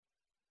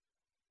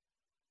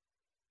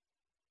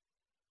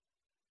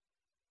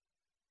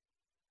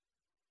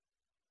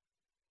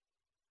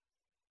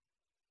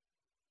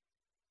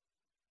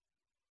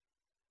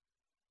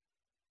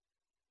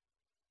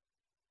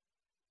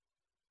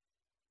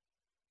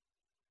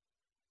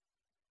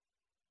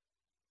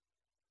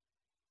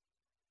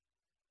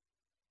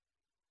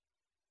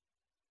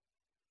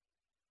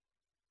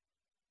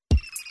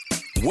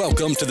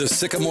Welcome to the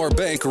Sycamore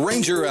Bank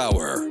Ranger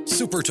Hour.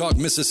 Super Talk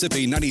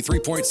Mississippi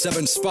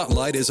 93.7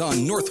 Spotlight is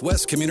on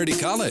Northwest Community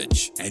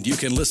College, and you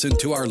can listen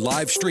to our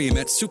live stream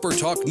at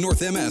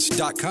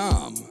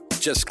supertalknorthms.com.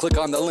 Just click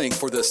on the link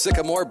for the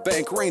Sycamore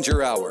Bank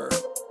Ranger Hour.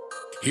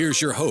 Here's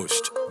your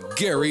host,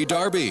 Gary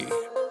Darby.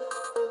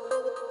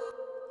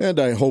 And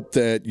I hope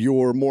that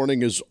your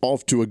morning is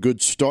off to a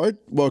good start.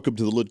 Welcome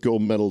to the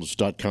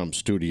LitGoldMedals.com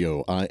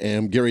studio. I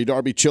am Gary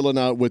Darby, chilling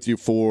out with you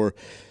for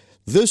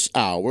this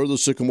hour, the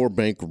Sycamore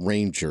Bank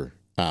Ranger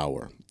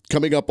Hour.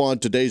 Coming up on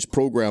today's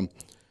program,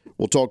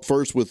 we'll talk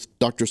first with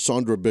Dr.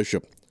 Saundra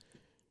Bishop.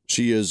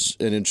 She is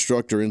an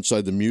instructor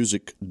inside the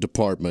music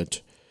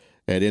department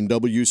at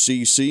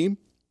NWCC.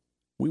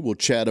 We will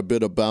chat a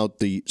bit about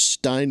the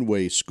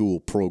Steinway School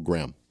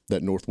program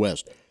that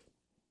Northwest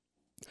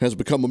has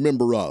become a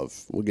member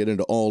of. We'll get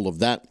into all of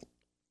that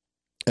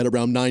at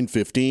around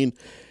 9:15.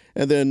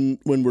 And then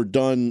when we're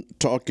done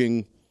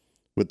talking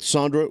with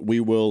Saundra, we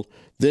will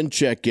then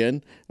check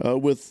in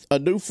with a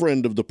new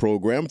friend of the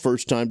program.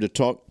 First time to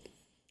talk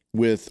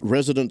with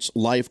Residence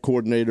Life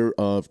Coordinator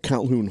of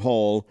Calhoun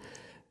Hall,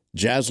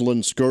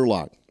 Jaszlyn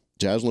Scurlock.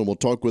 Jaszlyn will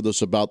talk with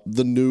us about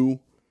the new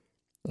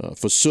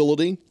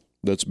facility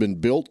that's been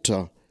built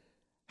to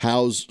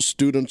house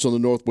students on the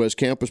Northwest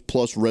campus,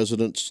 plus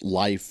residence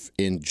life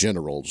in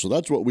general. So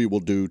that's what we will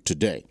do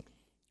today.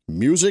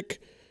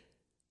 Music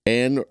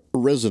and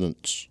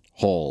residence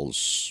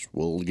halls.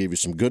 We'll give you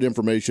some good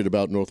information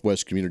about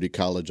Northwest Community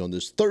College on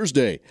this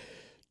Thursday,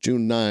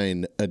 June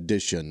 9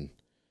 edition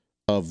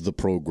of the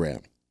program.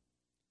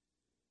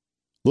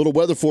 Little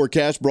weather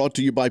forecast brought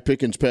to you by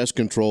Pickens Pest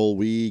Control.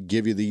 We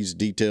give you these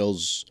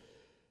details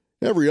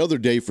every other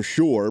day for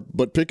sure,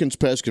 but Pickens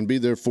Pest can be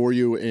there for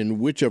you in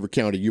whichever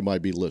county you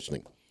might be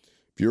listening.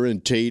 If you're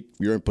in Tate,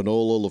 you're in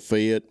Panola,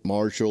 Lafayette,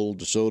 Marshall,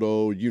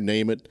 DeSoto, you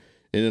name it,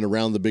 in and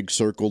around the big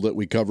circle that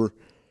we cover,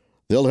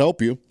 they'll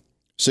help you.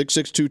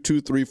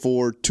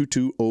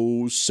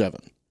 662-234-2207.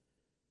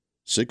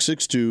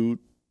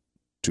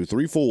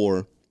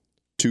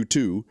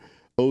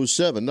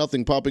 662-234-2207.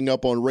 Nothing popping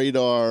up on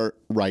radar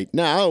right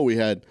now. We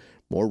had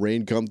more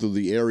rain come through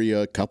the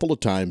area a couple of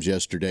times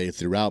yesterday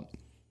throughout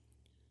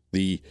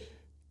the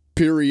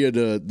period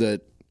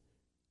that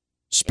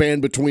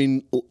spanned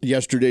between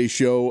yesterday's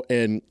show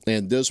and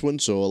this one.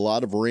 So a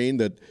lot of rain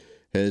that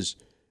has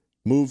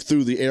moved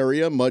through the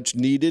area, much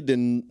needed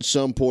in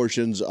some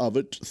portions of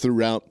it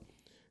throughout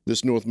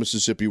this North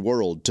Mississippi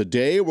world.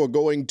 Today we're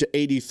going to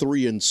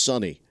 83 and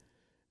sunny.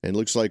 And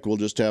looks like we'll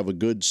just have a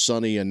good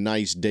sunny and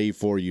nice day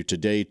for you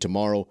today.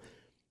 Tomorrow,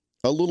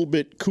 a little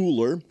bit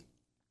cooler.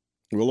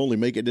 We'll only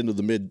make it into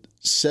the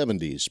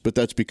mid-70s, but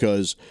that's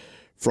because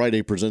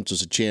Friday presents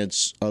us a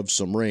chance of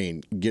some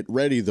rain. Get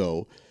ready,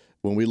 though,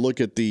 when we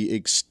look at the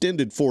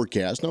extended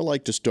forecast. And I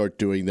like to start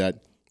doing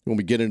that when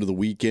we get into the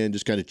weekend,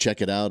 just kind of check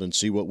it out and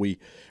see what we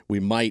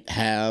might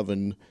have.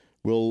 And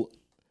we'll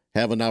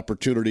have an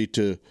opportunity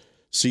to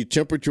see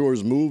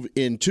temperatures move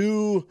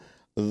into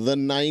the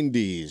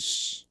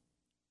 90s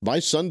by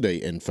Sunday,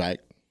 in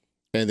fact,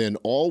 and then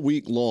all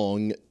week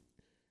long.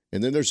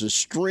 And then there's a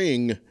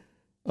string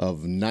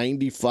of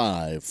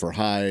 95 for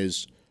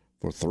highs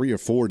for 3 or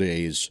 4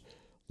 days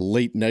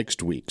late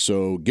next week.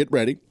 So get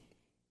ready.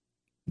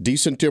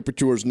 Decent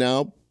temperatures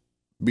now.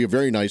 Be a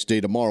very nice day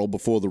tomorrow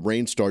before the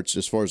rain starts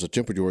as far as the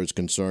temperature is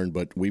concerned.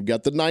 But we've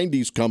got the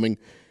 90s coming,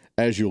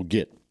 as you'll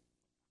get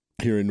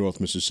here in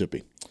North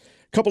Mississippi.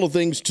 A couple of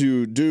things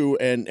to do,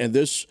 and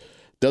this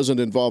doesn't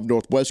involve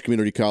Northwest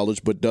Community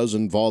College, but does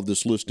involve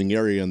this listening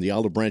area. And the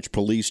Olive Branch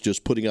Police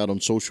just putting out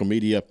on social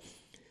media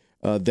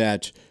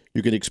that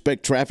you can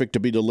expect traffic to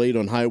be delayed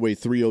on Highway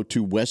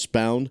 302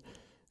 westbound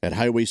at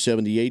Highway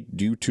 78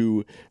 due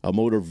to a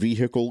motor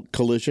vehicle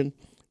collision.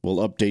 We'll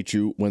update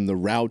you when the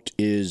route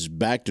is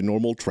back to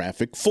normal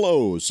traffic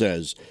flow,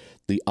 says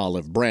the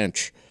Olive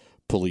Branch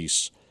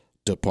Police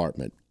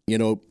Department. You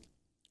know,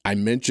 I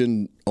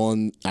mentioned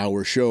on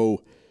our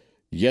show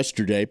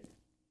yesterday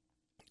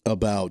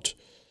about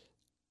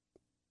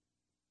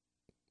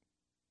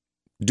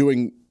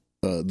doing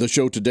the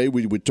show today.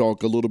 We would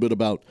talk a little bit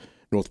about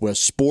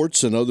Northwest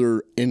sports and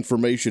other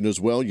information as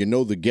well. You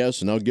know the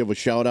guests, and I'll give a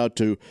shout out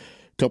to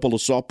couple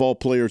of softball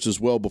players as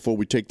well before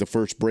we take the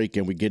first break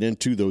and we get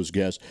into those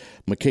guests.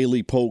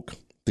 McKaylee Polk,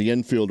 the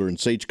infielder, and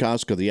Sage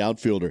Koska, the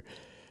outfielder,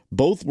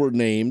 both were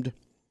named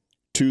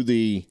to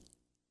the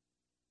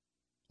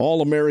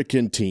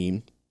All-American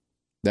team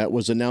that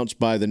was announced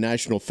by the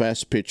National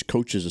Fast Pitch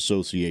Coaches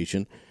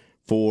Association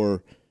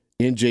for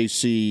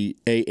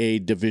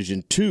NJCAA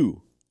Division II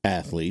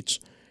athletes.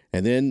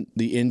 And then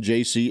the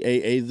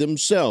NJCAA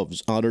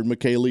themselves honored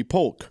McKaylee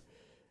Polk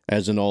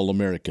as an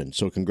All-American.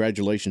 So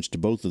congratulations to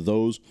both of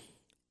those.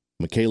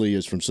 McKaylee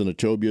is from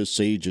Senatobia.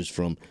 Sage is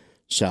from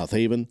South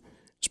Haven.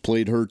 Has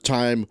played her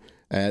time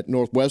at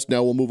Northwest.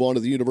 Now we'll move on to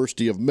the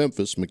University of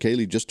Memphis.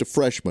 McKaylee just a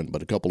freshman,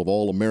 but a couple of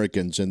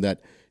All-Americans in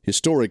that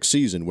historic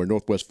season where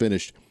Northwest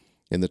finished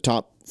in the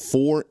top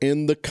 4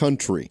 in the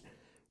country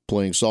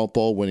playing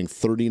softball, winning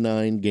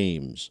 39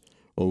 games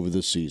over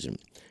the season.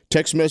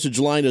 Text message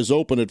line is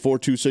open at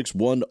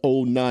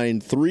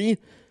 426-1093.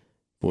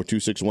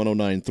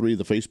 426-1093,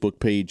 the Facebook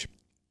page,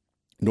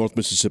 North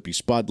Mississippi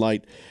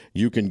Spotlight.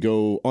 You can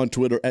go on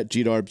Twitter at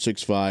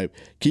GDARB65.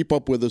 Keep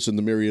up with us in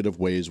the myriad of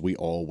ways we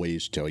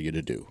always tell you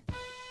to do.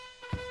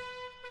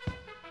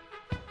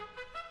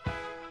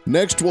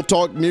 Next, we'll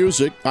talk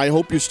music. I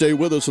hope you stay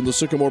with us in the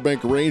Sycamore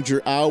Bank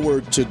Ranger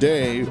Hour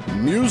today.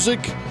 Music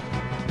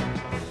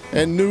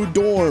and new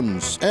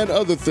dorms and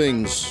other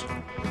things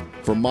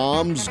for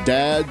moms,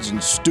 dads,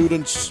 and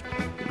students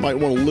who might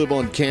want to live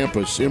on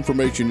campus.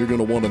 Information you're going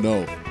to want to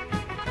know.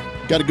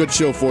 Got a good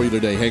show for you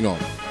today. Hang on.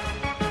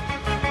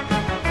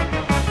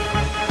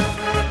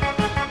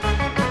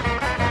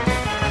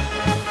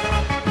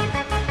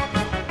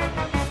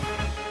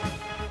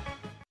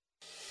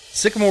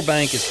 Sycamore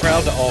Bank is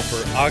proud to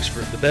offer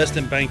Oxford the best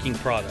in banking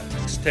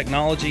products,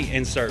 technology,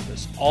 and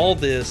service. All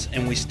this,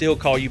 and we still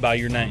call you by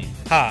your name.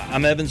 Hi,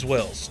 I'm Evans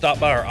Wells. Stop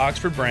by our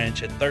Oxford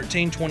branch at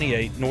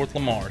 1328 North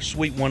Lamar,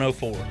 Suite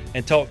 104,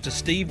 and talk to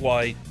Steve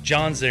White,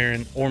 John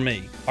Zarin, or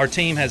me. Our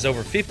team has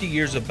over 50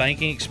 years of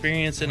banking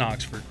experience in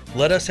Oxford.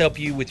 Let us help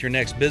you with your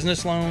next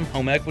business loan,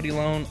 home equity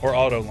loan, or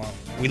auto loan.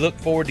 We look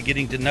forward to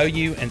getting to know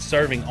you and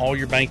serving all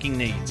your banking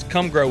needs.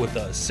 Come grow with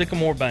us.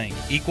 Sycamore Bank,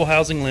 Equal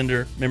Housing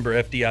Lender, member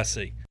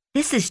FDIC.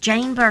 This is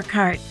Jane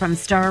Burkhart from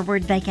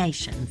Starward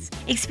Vacations.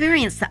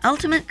 Experience the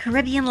ultimate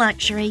Caribbean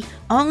luxury,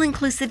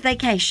 all-inclusive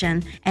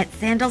vacation at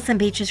Sandals and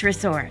Beaches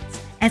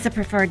Resorts. As a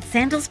preferred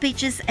Sandals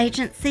Beaches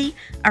agency,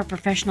 our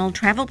professional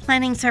travel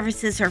planning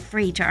services are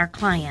free to our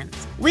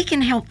clients. We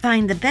can help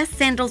find the best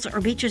Sandals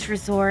or Beaches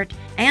resort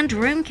and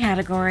room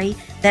category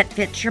that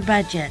fits your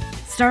budget.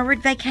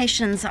 Starward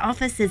Vacations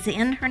office is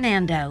in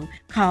Hernando.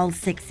 Call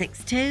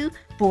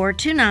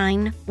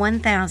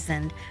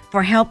 662-429-1000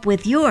 for help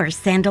with your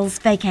Sandals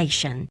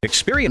vacation.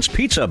 Experience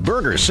pizza,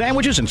 burgers,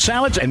 sandwiches, and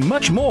salads, and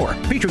much more.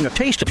 Featuring a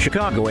taste of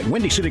Chicago at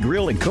Windy City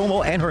Grill in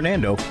Como and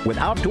Hernando, with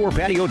outdoor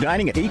patio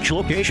dining at each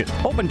location.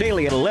 Open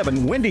daily at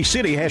 11, Windy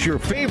City has your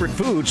favorite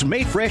foods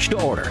made fresh to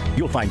order.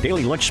 You'll find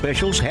daily lunch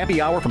specials,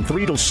 happy hour from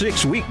 3 till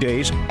 6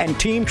 weekdays, and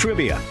team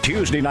trivia.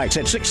 Tuesday nights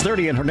at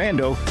 6:30 in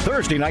Hernando,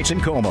 Thursday nights in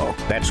Como.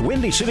 That's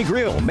Windy City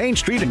Grill, Main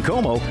Street in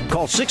Como.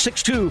 Call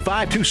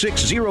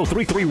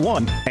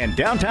 662-526-0331, and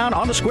downtown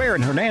on the square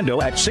in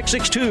Hernando at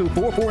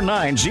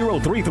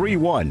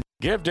 662-449-0331.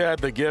 Give Dad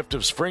the gift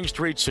of Spring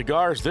Street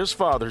Cigars this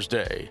Father's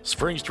Day.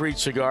 Spring Street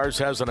Cigars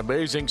has an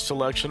amazing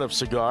selection of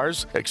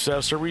cigars,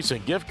 accessories,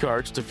 and gift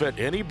cards to fit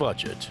any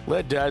budget.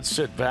 Let Dad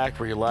sit back,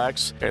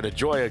 relax, and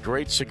enjoy a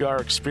great cigar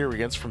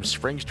experience from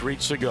Spring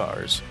Street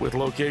Cigars. With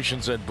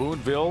locations in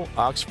Boonville,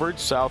 Oxford,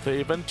 South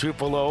Haven,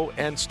 Tupelo,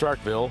 and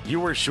Starkville,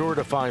 you are sure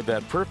to find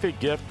that perfect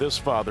gift this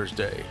Father's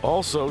Day.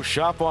 Also,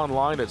 shop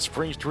online at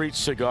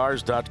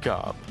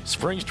springstreetcigars.com.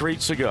 Spring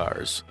Street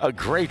Cigars, a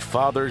great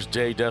Father's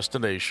Day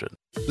destination.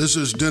 This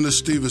is Dennis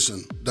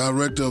Stevenson,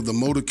 Director of the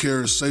Motor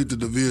Carrier Safety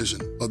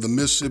Division of the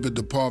Mississippi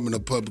Department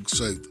of Public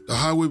Safety. The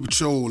Highway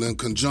Patrol, in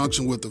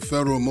conjunction with the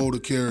Federal Motor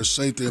Carrier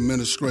Safety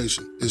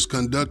Administration, is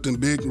conducting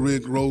big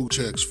rig road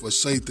checks for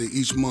safety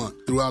each month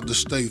throughout the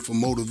state for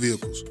motor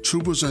vehicles.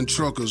 Troopers and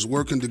truckers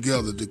working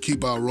together to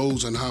keep our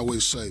roads and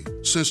highways safe.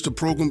 Since the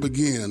program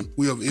began,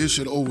 we have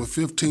issued over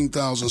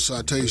 15,000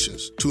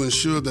 citations to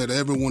ensure that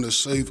everyone is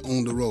safe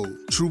on the road.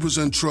 Troopers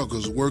and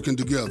truckers working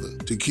together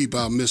to keep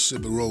our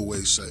Mississippi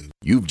roadways safe.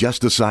 You've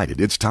just decided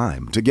it's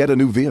time to get a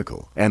new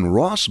vehicle, and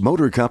Ross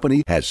Motor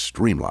Company has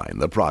streamlined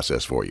the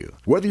process for you.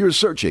 Whether you're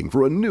searching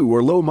for a new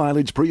or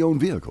low-mileage pre-owned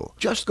vehicle,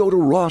 just go to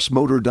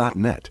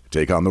rossmotor.net.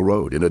 Take on the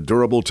road in a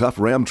durable, tough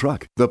Ram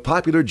truck, the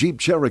popular Jeep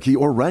Cherokee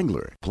or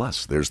Wrangler.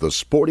 Plus, there's the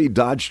sporty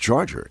Dodge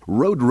Charger,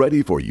 road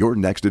ready for your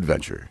next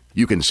adventure.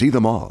 You can see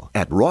them all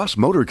at Ross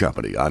Motor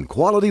Company on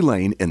Quality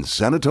Lane in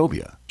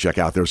Senatobia. Check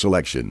out their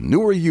selection,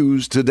 new or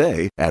used,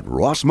 today at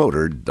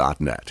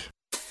rossmotor.net.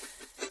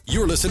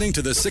 You're listening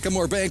to the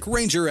Sycamore Bank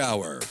Ranger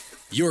Hour,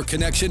 your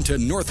connection to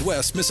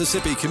Northwest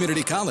Mississippi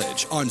Community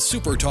College on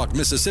SuperTalk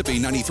Mississippi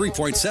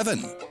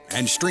 93.7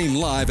 and stream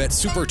live at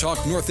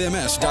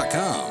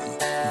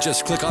supertalknorthms.com.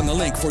 Just click on the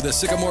link for the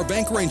Sycamore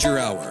Bank Ranger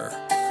Hour.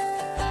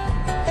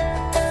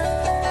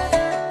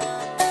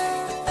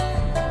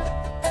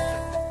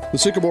 The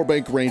Sycamore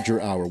Bank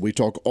Ranger Hour. We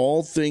talk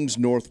all things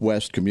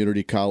Northwest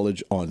Community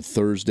College on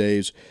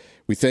Thursdays.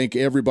 We thank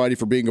everybody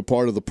for being a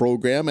part of the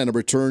program, and a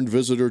return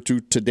visitor to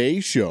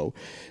today's show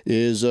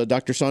is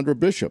Dr. Saundra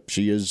Bishop.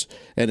 She is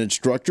an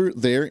instructor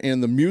there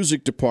in the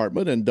music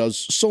department and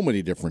does so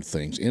many different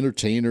things.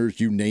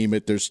 Entertainers, you name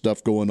it, there's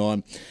stuff going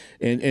on,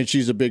 and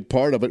she's a big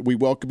part of it. We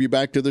welcome you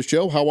back to the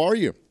show. How are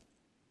you?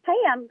 Hey,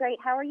 I'm great.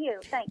 How are you?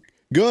 Thanks.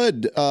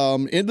 Good.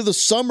 Into the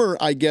summer,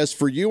 I guess,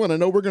 for you, and I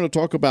know we're going to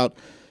talk about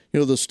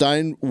the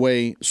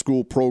Steinway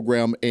School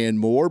program and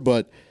more,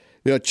 but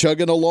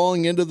chugging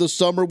along into the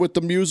summer with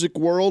the music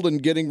world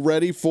and getting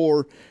ready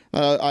for,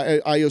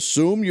 I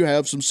assume you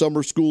have some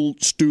summer school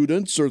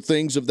students or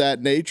things of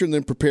that nature, and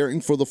then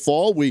preparing for the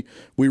fall. We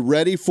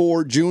ready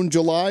for June,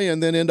 July,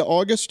 and then into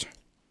August?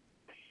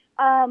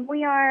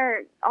 We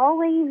are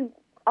always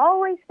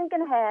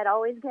thinking ahead,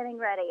 always getting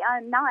ready.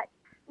 I'm not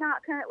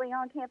not currently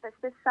on campus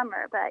this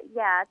summer, but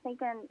yeah,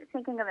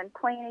 thinking of and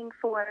planning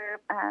for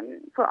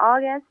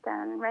August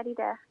and ready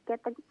to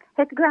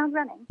hit the ground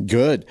running.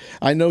 Good.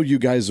 I know you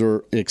guys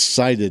are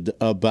excited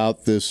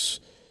about this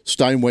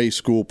Steinway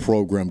School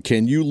program.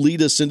 Can you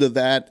lead us into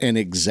that and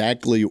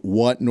exactly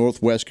what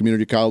Northwest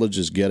Community College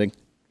is getting?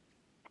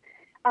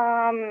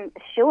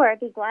 Sure, I'd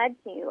be glad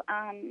to.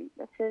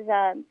 This is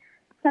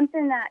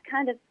something that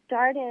kind of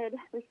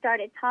we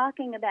started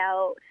talking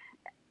about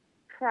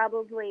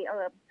probably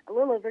a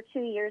little over 2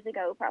 years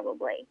ago,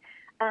 probably.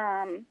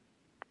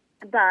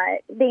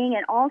 But being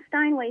an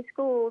All-Steinway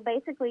School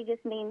basically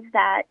just means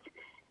that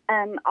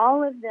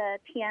all of the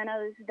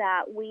pianos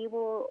that we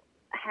will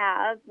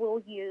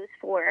use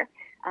for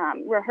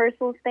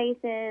rehearsal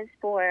spaces,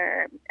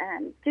 for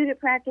student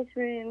practice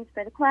rooms,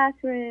 for the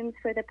classrooms,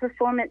 for the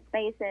performance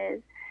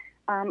spaces.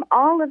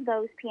 All of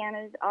those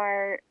pianos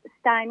are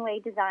Steinway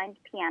designed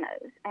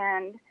pianos.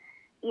 And,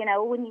 you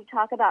know, when you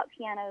talk about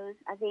pianos,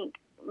 I think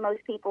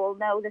most people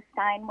know the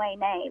Steinway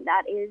name.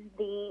 That is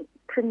the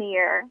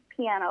premier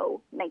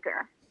piano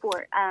maker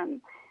for.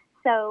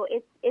 So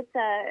it's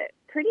a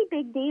pretty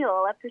big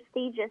deal, a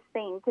prestigious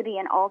thing to be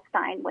an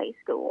All-Steinway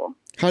school.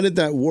 How did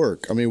that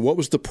work? I mean, what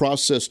was the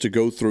process to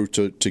go through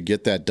to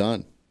get that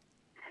done?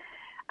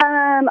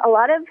 A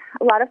lot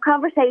of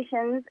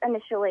conversations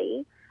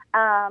initially,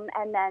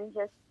 and then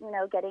just, you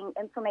know, getting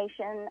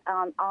information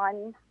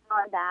on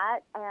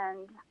that,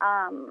 and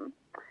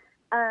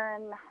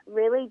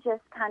really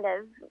just kind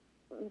of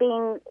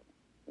being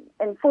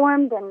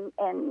informed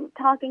and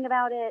talking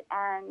about it.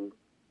 And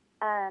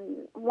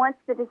once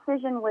the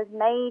decision was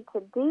made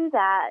to do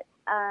that,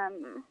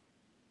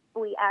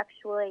 we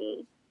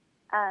actually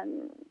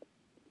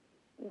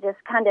just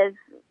kind of,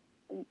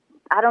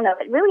 I don't know,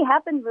 it really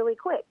happened really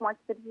quick once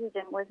the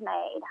decision was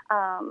made.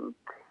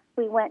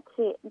 We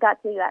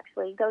got to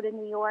actually go to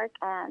New York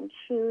and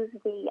choose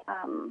the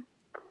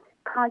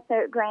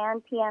concert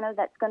grand piano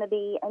that's going to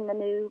be in the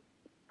new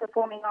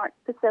Performing Arts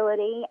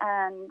facility,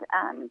 and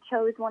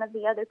chose one of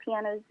the other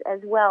pianos as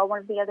well, one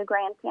of the other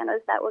grand pianos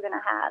that we're going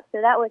to have.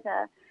 So that was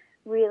a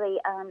really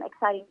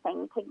exciting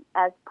thing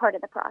as part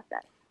of the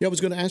process. Yeah, I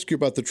was going to ask you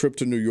about the trip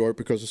to New York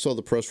because I saw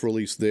the press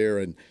release there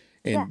and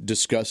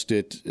discussed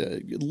it.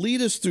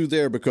 Lead us through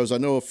there, because I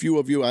know a few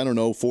of you, I don't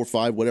know, 4 or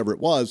 5, whatever it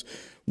was,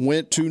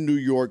 went to New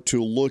York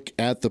to look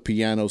at the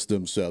pianos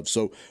themselves.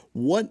 So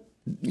what,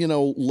 you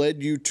know,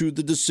 led you to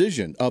the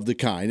decision of the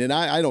kind? And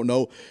I don't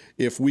know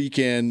if we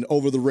can,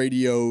 over the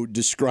radio,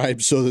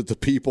 describe so that the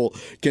people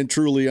can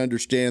truly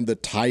understand the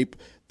type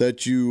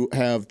that you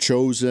have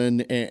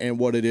chosen and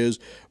what it is.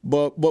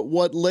 But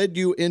what led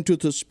you into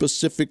the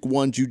specific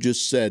ones you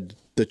just said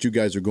that you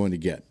guys are going to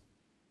get?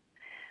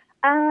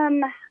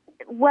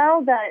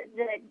 Well,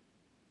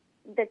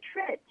 the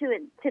trip to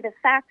the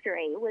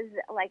factory was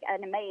like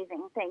an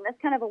amazing thing.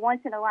 That's kind of a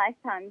once in a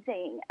lifetime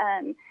thing.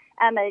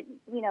 I'm a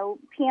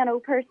piano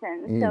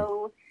person,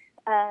 so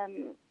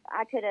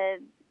I could have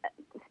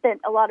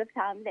spent a lot of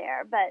time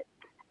there. But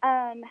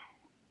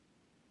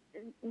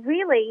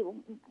really,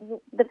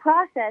 the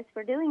process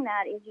for doing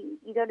that is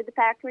you go to the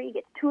factory, you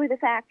get to tour the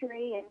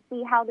factory and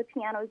see how the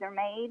pianos are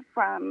made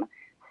from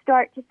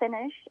start to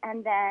finish,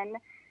 and then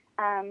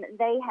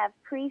they have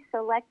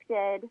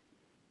pre-selected.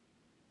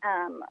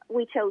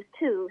 We chose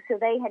 2, so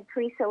they had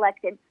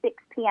pre-selected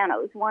 6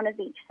 pianos, one of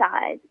each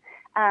size.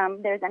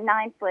 There's a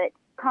 9-foot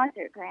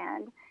concert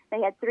grand. They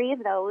had 3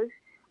 of those,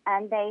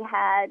 and they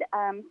had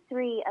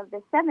 3 of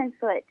the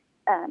 7-foot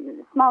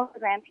smaller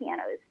grand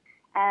pianos.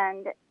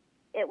 And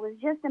it was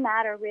just a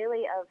matter,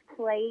 really, of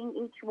playing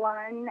each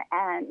one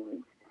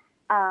and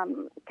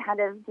kind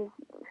of just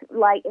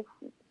like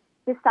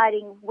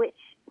deciding which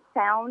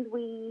sound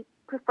we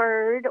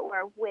preferred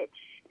or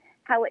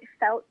how it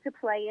felt to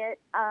play it.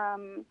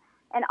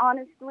 And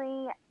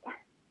honestly,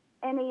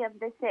 any of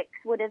the 6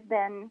 would have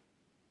been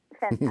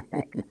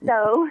fantastic.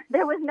 So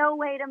there was no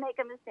way to make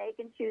a mistake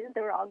and choose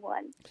the wrong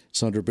one.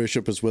 Saundra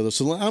Bishop is with us.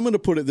 So I'm going to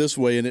put it this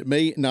way, and it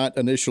may not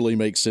initially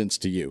make sense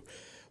to you,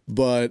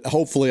 but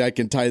hopefully I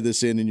can tie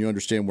this in and you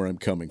understand where I'm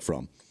coming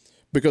from.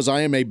 Because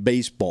I am a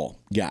baseball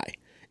guy,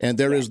 and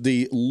there is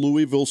the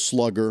Louisville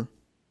Slugger.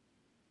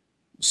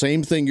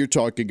 Same thing you're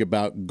talking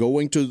about,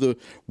 going to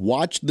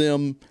watch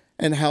them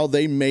and how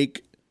they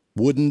make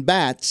wooden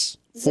bats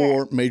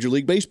for Major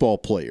League Baseball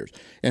players,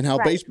 and how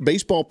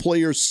baseball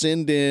players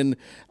send in,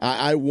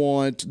 I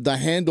want the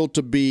handle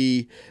to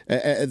be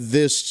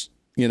this,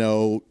 you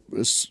know,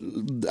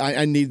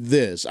 I need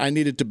this. I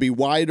need it to be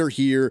wider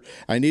here.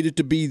 I need it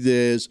to be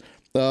this,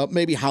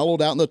 maybe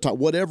hollowed out in the top,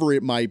 whatever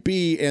it might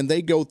be, and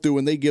they go through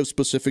and they give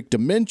specific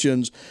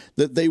dimensions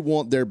that they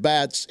want their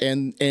bats,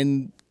 and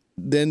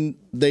then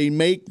they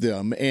make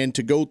them, and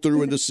to go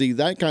through and to see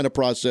that kind of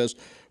process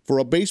for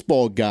a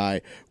baseball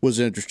guy was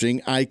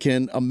interesting. I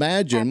can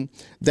imagine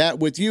that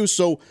with you.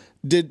 So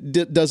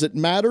does it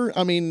matter?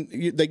 I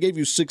mean, they gave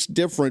you 6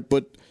 different,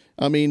 but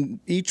I mean,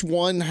 each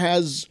one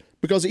has,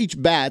 because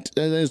each bat,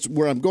 and that's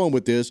where I'm going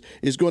with this,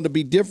 is going to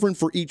be different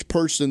for each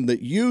person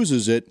that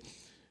uses it.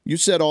 You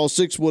said all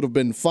 6 would have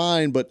been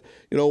fine, but,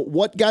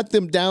 what got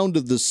them down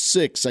to the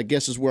 6, I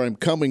guess is where I'm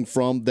coming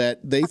from,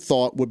 that they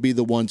thought would be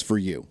the ones for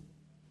you?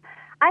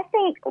 I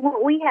think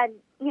we had,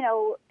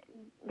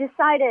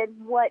 decided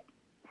what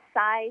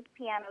size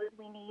pianos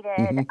we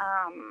needed,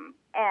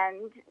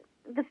 and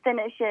the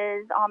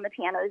finishes on the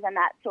pianos and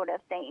that sort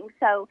of thing.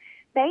 So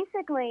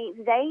basically,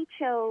 they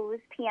chose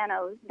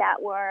pianos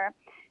that were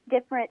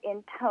different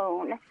in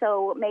tone.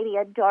 So maybe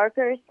a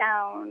darker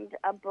sound,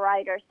 a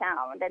brighter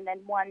sound, and then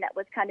one that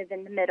was kind of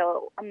in the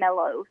middle, a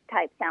mellow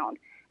type sound.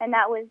 And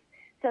that was,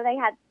 so they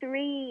had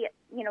 3,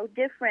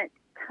 different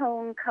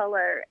tone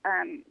color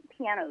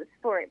pianos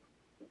for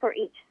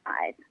each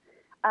size.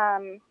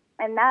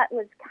 And that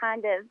was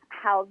kind of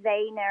how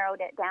they narrowed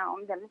it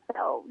down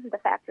themselves, the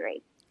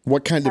factory.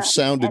 What kind of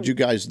sound did you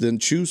guys then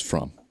choose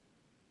from?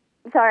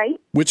 Sorry?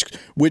 Which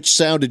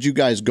sound did you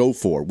guys go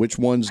for? Which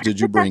ones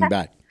did you bring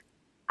back?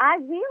 I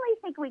really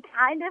think we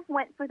kind of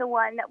went for the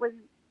one that was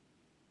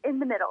in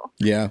the middle.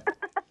 Yeah.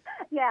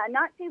 Yeah,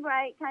 not too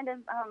bright, kind of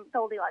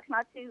Goldilocks,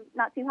 not too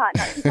hot,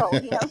 not too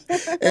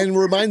cold, And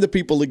remind the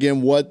people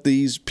again what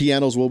these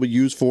pianos will be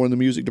used for in the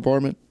music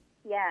department.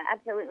 Yeah,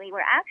 absolutely. We're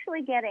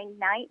actually getting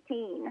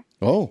 19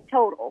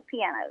 total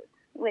pianos,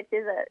 which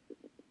is a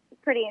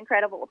pretty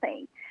incredible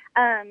thing.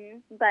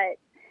 But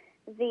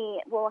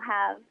we'll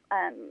have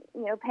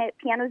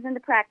pianos in the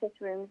practice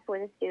rooms for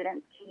the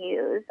students to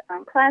use,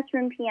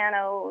 classroom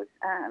pianos,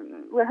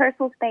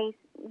 rehearsal space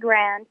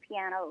grand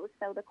pianos,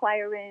 so the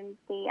choir rooms,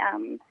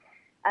 the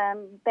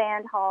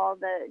band hall,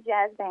 the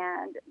jazz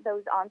band,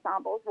 those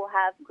ensembles will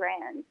have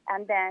grands.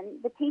 And then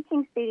the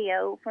teaching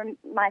studio for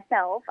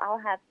myself, I'll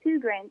have 2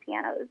 grand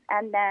pianos.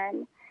 And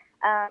then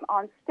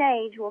on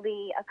stage will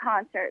be a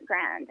concert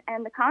grand.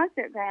 And the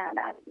concert grand,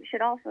 I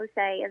should also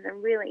say, is a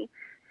really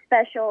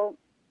special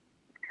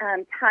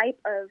type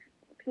of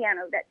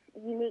piano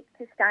that's unique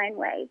to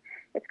Steinway.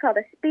 It's called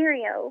a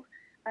Stereo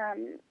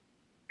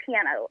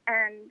piano,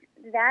 and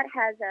that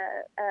has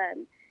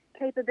a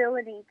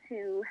capability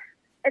to,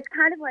 it's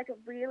kind of like a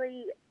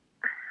really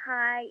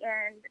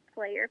high-end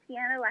player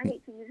piano. I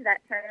hate to use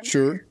that term.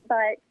 Sure.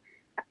 But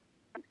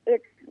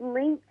it's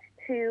linked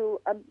to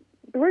a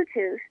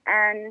Bluetooth,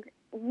 and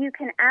you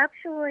can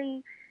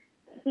actually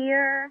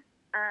hear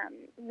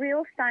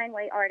real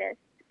Steinway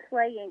artists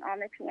playing on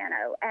the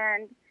piano,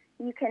 and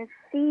you can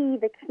see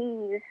the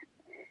keys,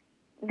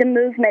 the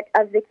movement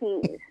of the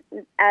keys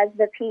as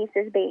the piece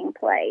is being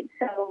played.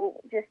 So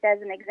just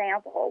as an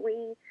example,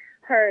 we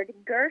heard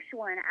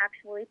Gershwin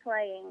actually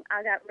playing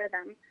I Got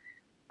Rhythm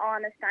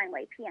on a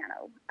Steinway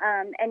piano.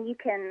 And you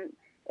can,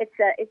 it's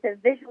a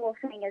visual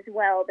thing as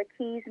well. The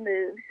keys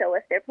move, so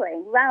if they're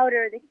playing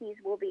louder, the keys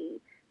will be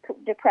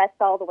depressed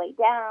all the way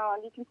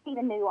down. You can see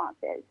the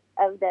nuances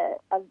of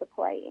the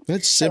playing.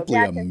 That's simply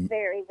that's a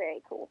very,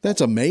 very cool thing.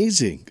 That's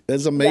amazing.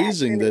 That's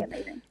amazing really that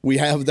amazing. We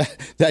have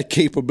that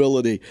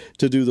capability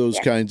to do those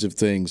kinds of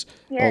things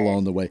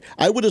along the way.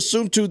 I would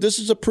assume, too, this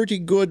is a pretty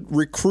good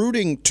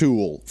recruiting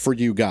tool for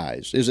you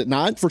guys, is it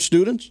not, for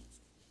students?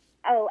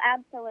 Oh,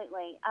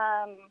 absolutely.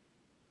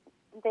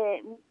 The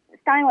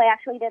Steinway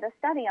actually did a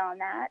study on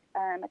that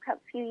a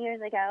few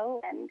years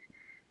ago, and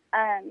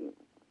I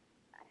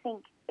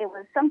think it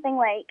was something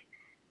like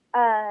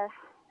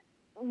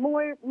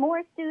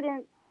more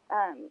students,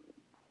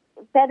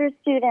 better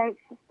students.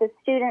 The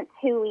students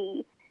who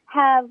we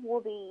have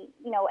will be,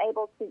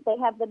 able to. They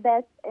have the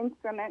best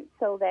instruments,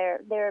 so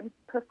their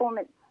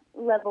performance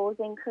levels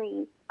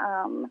increase.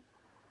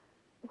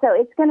 So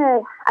it's going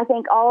to, I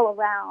think, all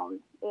around,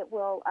 it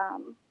will,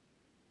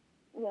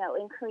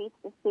 increase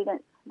the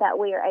students that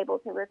we are able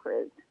to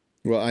recruit.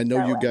 Well, I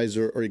know you guys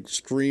are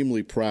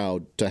extremely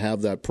proud to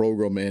have that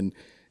program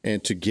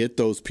and to get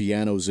those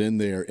pianos in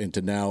there and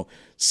to now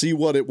see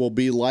what it will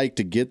be like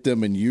to get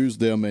them and use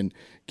them and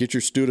get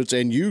your students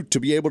and you to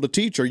be able to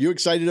teach. Are you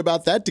excited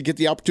about that, to get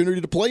the opportunity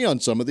to play on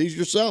some of these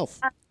yourself?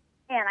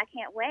 Man, I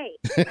can't wait.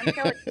 I'm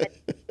so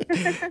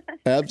excited.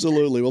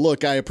 Absolutely. Well,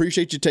 look, I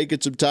appreciate you taking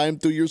some time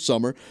through your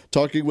summer,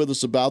 talking with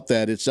us about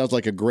that. It sounds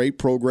like a great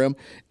program,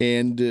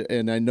 and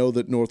I know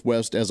that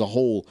Northwest as a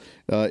whole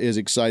is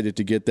excited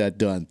to get that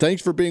done.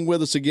 Thanks for being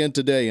with us again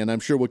today, and I'm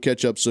sure we'll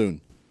catch up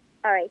soon.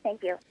 All right,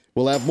 thank you.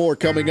 We'll have more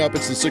coming up.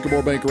 It's the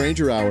Sycamore Bank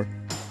Ranger Hour.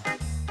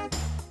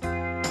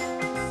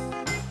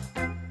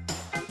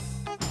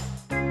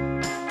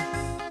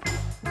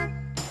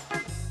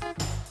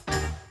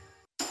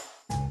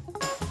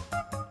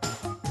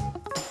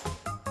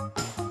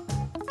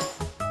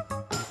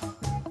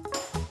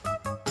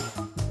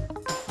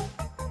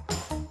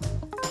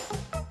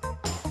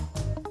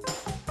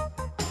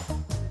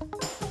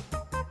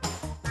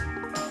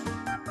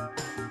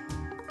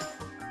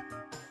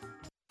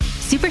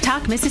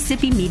 SuperTalk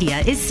Mississippi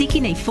Media is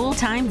seeking a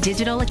full-time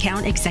digital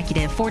account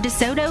executive for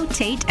DeSoto,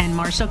 Tate, and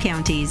Marshall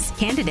counties.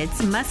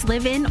 Candidates must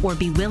live in or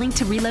be willing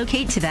to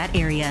relocate to that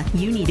area.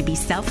 You need to be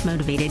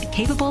self-motivated,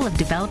 capable of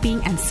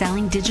developing and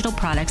selling digital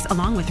products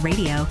along with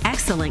radio.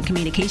 Excellent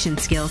communication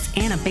skills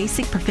and a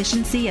basic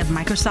proficiency of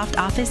Microsoft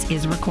Office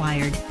is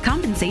required.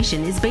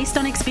 Compensation is based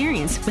on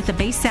experience with a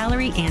base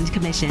salary and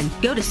commission.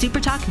 Go to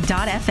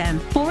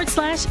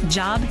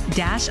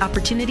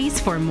supertalk.fm/job-opportunities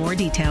for more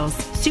details.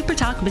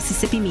 SuperTalk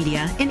Mississippi Media,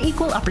 an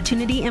equal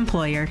opportunity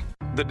employer.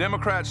 The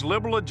Democrats'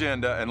 liberal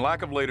agenda and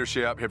lack of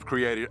leadership have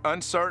created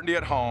uncertainty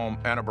at home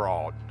and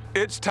abroad.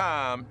 It's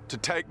time to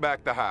take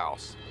back the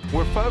House.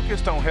 We're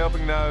focused on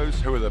helping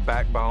those who are the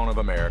backbone of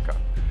America,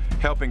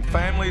 helping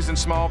families and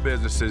small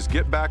businesses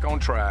get back on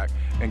track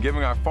and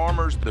giving our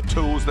farmers the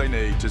tools they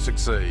need to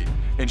succeed,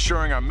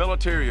 ensuring our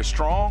military is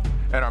strong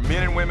and our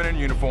men and women in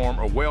uniform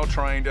are well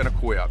trained and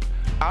equipped.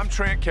 I'm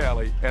Trent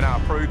Kelly, and I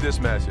approve this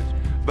message.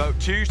 Vote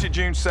Tuesday,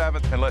 June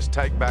 7th, and let's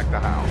take back the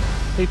House.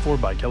 Paid for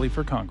by Kelly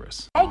for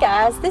Congress. Hey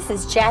guys, this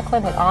is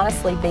Jacqueline at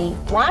Honestly Beef.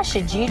 Why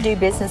should you do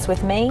business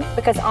with me?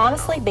 Because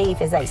Honestly Beef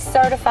is a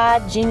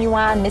certified,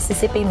 genuine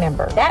Mississippi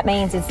member. That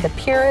means it's the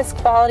purest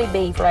quality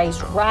beef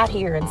raised right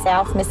here in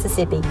South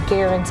Mississippi,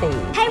 guaranteed.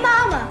 Hey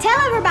Mama, tell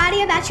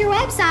everybody about your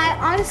website,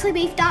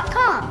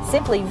 honestlybeef.com.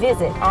 Simply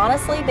visit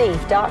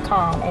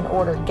honestlybeef.com and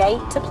order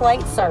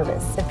gate-to-plate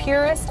service. The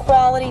purest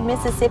quality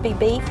Mississippi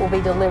beef will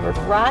be delivered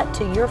right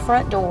to your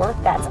front door.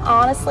 That's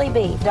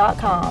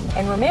honestlybeef.com.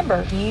 And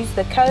remember, use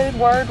the code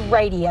word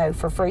radio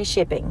for free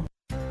shipping.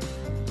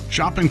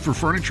 Shopping for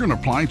furniture and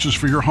appliances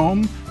for your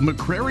home?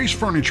 McCrary's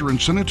Furniture in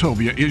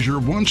Senatobia is your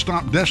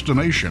one-stop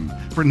destination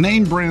for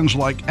name brands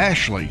like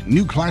Ashley,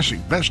 New Classic,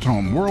 Best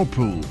Home,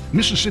 Whirlpool,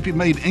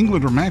 Mississippi-made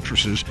Englander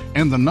mattresses,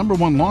 and the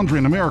 #1 laundry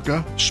in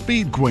America,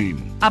 Speed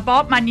Queen. I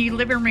bought my new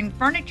living room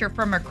furniture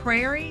from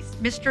McCrary's.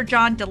 Mr.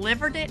 John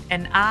delivered it,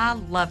 and I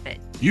love it.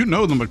 You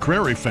know the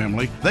McCrary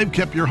family. They've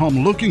kept your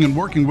home looking and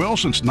working well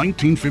since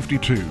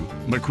 1952.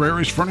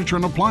 McCrary's Furniture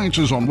and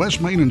Appliances on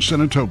West Main in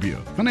Senatobia.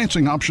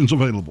 Financing options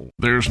available.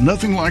 There's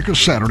nothing like a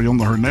Saturday on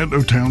the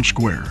Hernando Town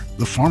Square.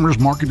 The farmers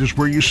market is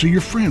where you see your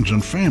friends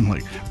and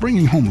family,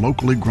 bringing home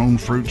locally grown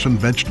fruits and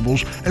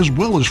vegetables, as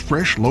well as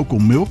fresh local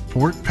milk,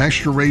 pork,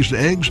 pasture-raised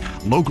eggs,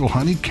 local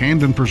honey,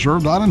 canned and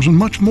preserved items, and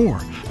much more.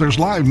 There's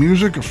live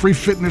music, a free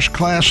fitness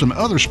class, and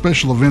other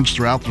special events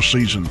throughout the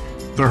season.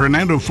 The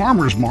Hernando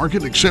Farmers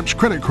Market accepts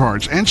credit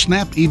cards and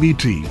SNAP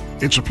EBT.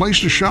 It's a place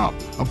to shop,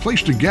 a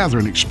place to gather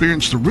and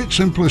experience the rich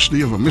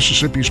simplicity of a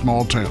Mississippi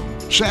small town.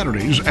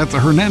 Saturdays at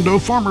the Hernando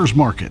Farmers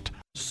Market.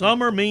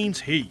 Summer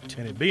means heat,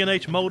 and at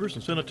B&H Motors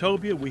in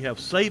Senatobia, we have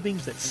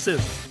savings that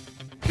sizzle.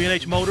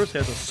 B&H Motors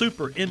has a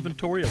super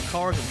inventory of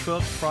cars and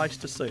trucks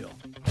priced to sell.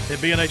 At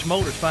B&H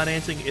Motors,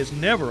 financing is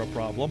never a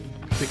problem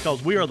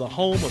because we are the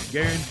home of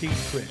guaranteed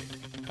credit.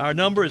 Our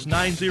number is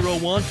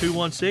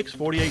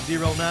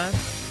 901-216-4809.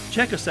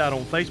 Check us out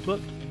on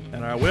Facebook,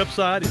 and our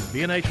website is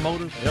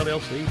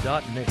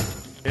bnhmotorsllc.net.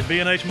 At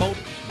B&H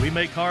Motors, we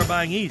make car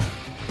buying easy,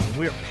 and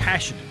we're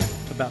passionate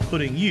about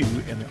putting you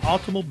in the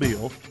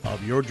automobile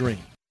of your dream.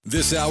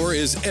 This hour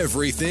is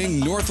Everything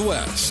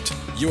Northwest,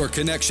 your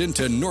connection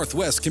to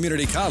Northwest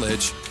Community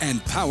College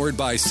and powered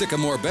by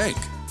Sycamore Bank.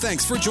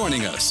 Thanks for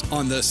joining us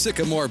on the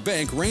Sycamore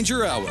Bank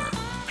Ranger Hour.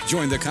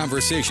 Join the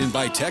conversation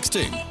by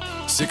texting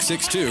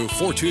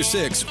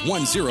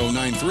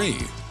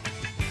 662-426-1093.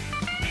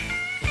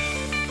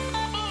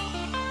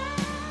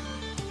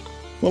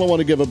 Well, I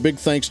want to give a big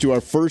thanks to our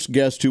first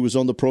guest who was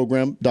on the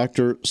program,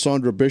 Dr.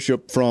 Saundra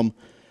Bishop from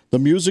the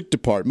music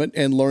department,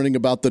 and learning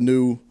about the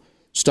new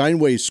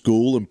Steinway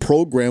School and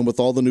program with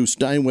all the new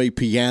Steinway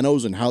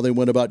pianos and how they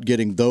went about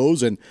getting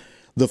those, and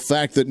the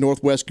fact that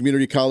Northwest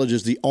Community College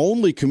is the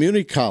only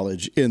community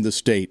college in the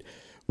state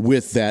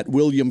with that.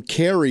 William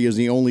Carey is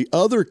the only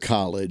other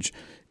college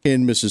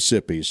in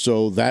Mississippi.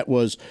 So that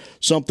was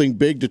something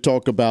big to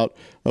talk about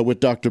with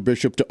Dr.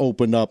 Bishop to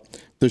open up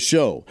the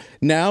show.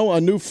 Now,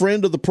 a new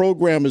friend of the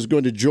program is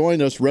going to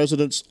join us,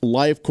 Residence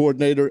Life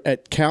Coordinator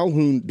at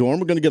Calhoun Dorm.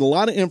 We're going to get a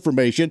lot of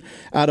information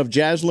out of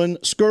Jaszlyn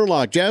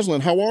Scurlock. Jaszlyn,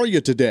 how are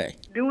you today?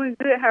 Doing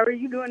good. How are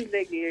you doing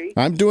today, Gary?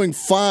 I'm doing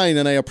fine,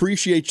 and I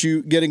appreciate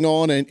you getting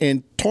on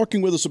and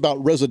talking with us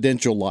about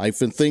residential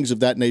life and things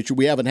of that nature.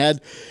 We haven't had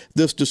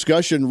this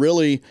discussion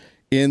really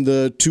in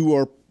the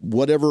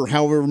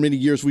however many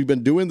years we've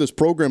been doing this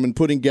program and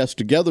putting guests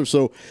together.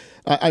 So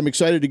I'm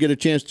excited to get a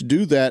chance to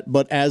do that.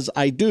 But as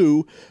I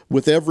do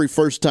with every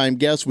first-time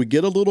guest, we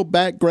get a little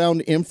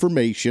background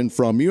information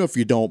from you, if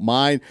you don't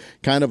mind,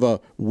 kind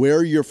of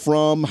where you're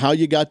from, how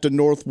you got to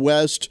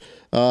Northwest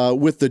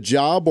with the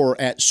job or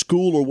at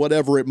school or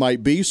whatever it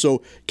might be.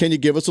 So can you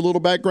give us a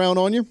little background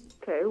on you?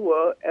 Okay,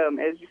 well,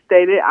 as you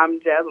stated, I'm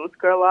Jaszlyn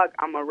Scurlock.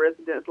 I'm a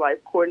Residence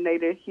Life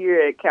Coordinator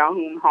here at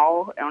Calhoun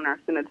Hall on our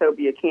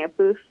Senatobia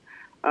campus.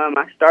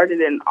 I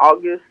started in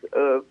August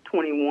of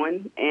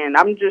 21, and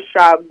I'm just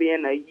shy of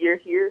being a year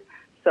here.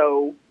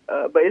 So,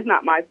 but it's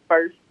not my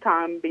first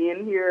time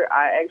being here.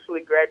 I actually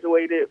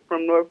graduated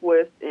from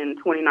Northwest in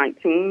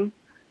 2019.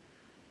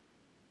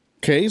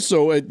 Okay,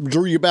 so it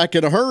drew you back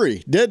in a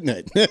hurry, didn't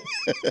it?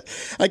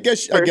 I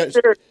guess.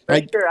 Sure. I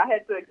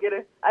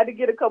had to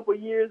get a couple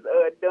years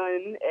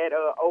done at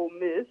Ole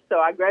Miss. So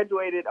I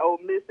graduated Ole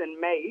Miss in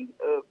May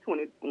of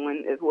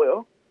 21 as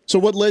well. So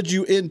what led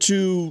you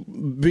into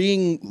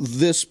being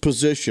this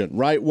position,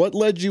 right? What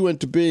led you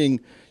into being,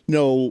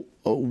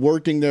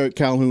 working there at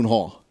Calhoun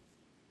Hall?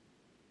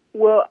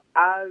 Well,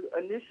 I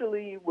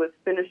initially was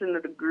finishing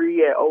a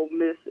degree at Ole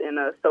Miss in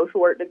a social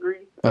work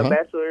degree, a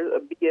bachelor's, a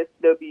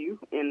BSW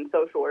in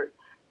social work.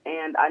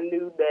 And I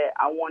knew that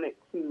I wanted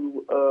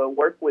to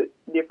work with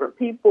different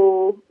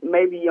people,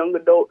 maybe young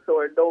adults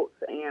or adults,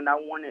 and I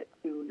wanted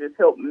to just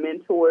help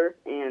mentor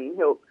and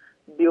help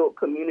build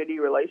community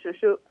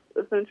relationships,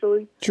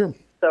 essentially. Sure.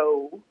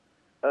 So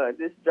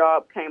this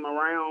job came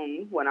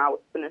around when I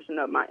was finishing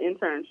up my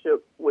internship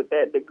with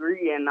that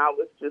degree, and I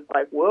was just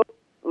like, well,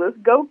 let's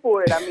go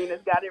for it. I mean,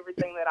 it's got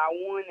everything that I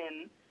want,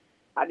 and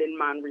I didn't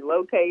mind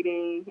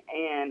relocating,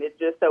 and it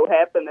just so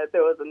happened that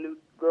there was a new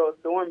girls'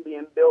 dorm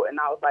being built, and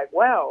I was like,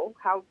 wow,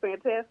 how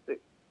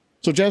fantastic.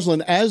 So,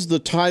 Jaszlyn, as the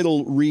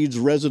title reads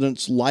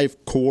Residence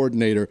Life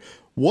Coordinator,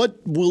 what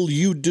will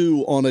you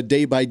do on a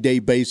day-by-day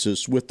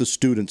basis with the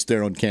students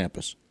there on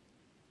campus?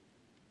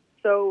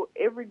 So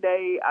every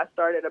day I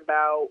start at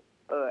about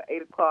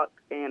 8 o'clock,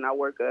 and I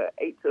work a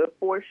 8 to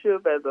 4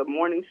 shift as a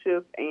morning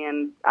shift,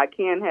 and I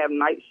can have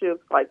night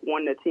shifts like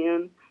 1 to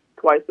 10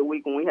 twice a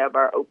week when we have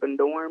our open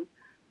dorm.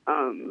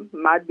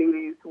 My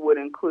duties would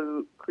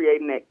include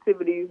creating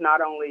activities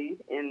not only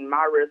in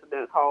my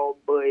residence hall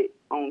but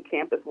on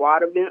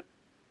campus-wide events.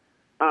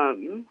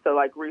 So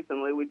like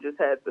recently we just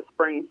had the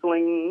spring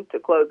fling to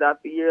close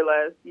out the year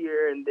last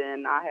year, and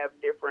then I have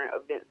different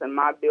events in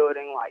my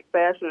building like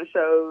fashion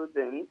shows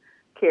and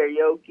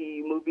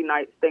karaoke, movie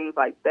nights, things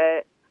like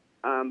that.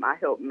 I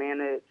help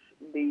manage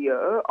the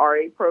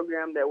RA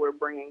program that we're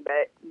bringing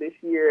back this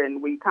year,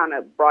 and we kind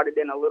of brought it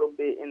in a little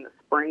bit in the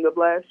spring of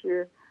last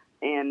year,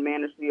 and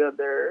manage the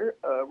other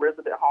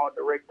resident hall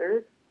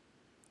directors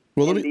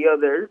the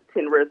other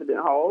 10 resident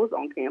halls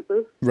on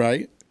campus.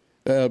 Right.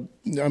 I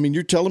mean,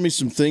 you're telling me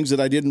some things that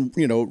I didn't,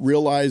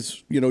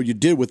 realize, you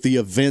did with the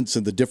events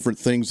and the different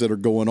things that are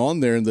going on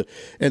there and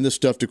the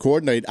stuff to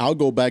coordinate. I'll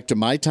go back to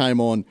my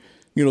time on,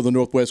 the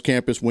Northwest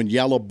campus when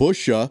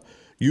Yalobusha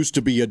used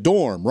to be a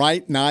dorm,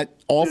 right? Not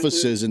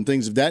offices and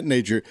things of that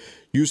nature.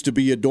 Used to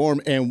be a dorm,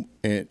 and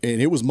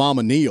it was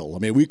Mama Neal. I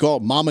mean, we call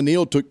it Mama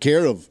Neal took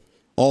care of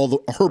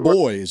all her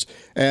boys,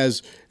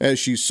 as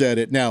she said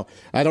it. Now,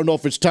 I don't know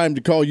if it's time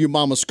to call you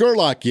Mama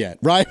Scurlock yet,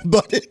 right?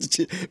 But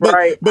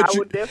I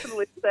would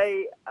definitely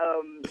say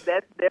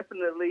that's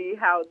definitely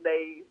how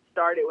they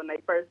started when they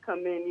first come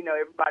in.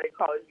 Everybody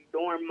calls you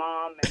dorm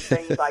mom and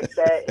things like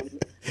that.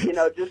 And,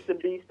 just to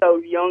be so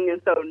young and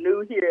so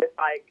new here, it's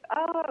like,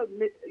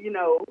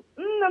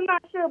 I'm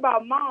not sure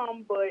about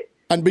mom, but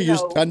I'd be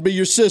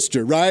your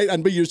sister, right?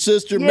 I'd be your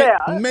sister. Yeah,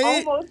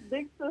 almost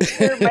big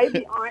sister,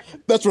 maybe aunt.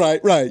 That's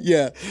right,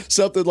 yeah.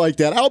 Something like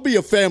that. I'll be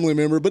a family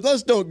member, but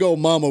let's don't go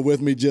mama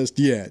with me just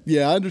yet.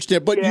 Yeah, I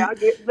understand. But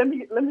let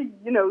me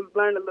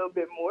learn a little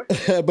bit more.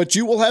 But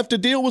you will have to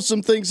deal with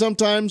some things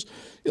sometimes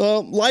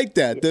like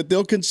that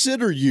they'll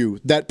consider you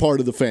that part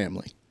of the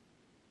family.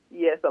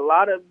 Yes, a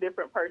lot of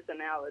different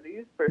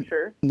personalities, for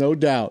sure. No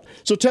doubt.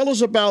 So tell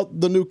us about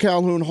the new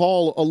Calhoun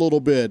Hall a little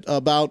bit,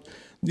 about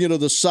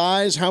the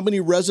size, how many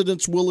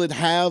residents will it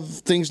have,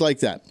 things like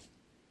that.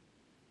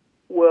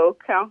 Well,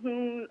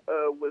 Calhoun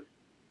was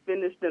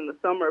finished in the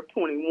summer of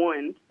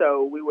 21,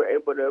 so we were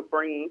able to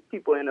bring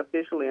people in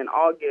officially in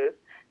August,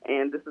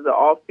 and this is an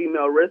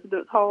all-female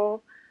residence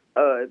hall.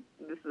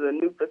 This is a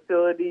new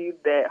facility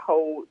that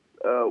holds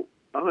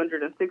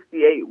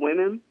 168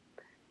 women.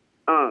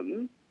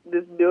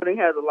 This building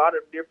has a lot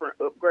of different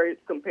upgrades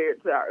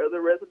compared to our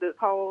other residence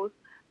halls.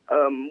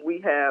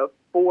 We have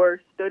 4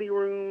 study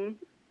rooms,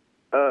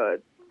 4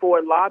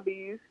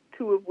 lobbies,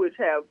 2 of which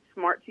have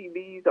smart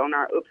TVs on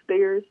our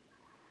upstairs,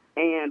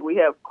 and we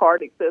have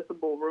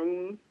card-accessible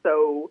rooms.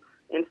 So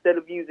instead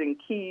of using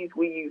keys,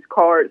 we use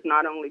cards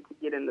not only to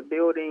get in the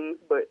buildings,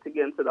 but to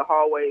get into the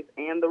hallways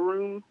and the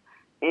rooms.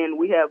 And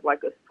we have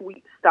like a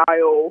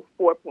suite-style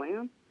floor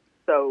plan.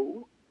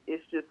 So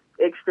it's just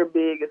extra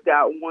big. It's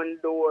got 1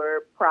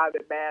 door,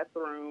 private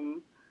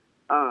bathroom,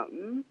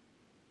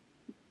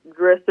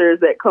 dressers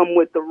that come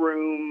with the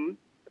room,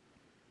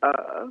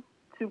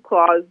 2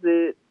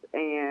 closets,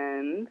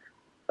 and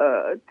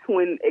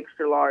twin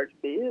extra large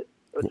beds,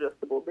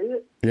 adjustable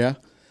beds. Yeah.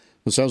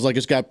 It sounds like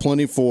it's got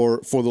plenty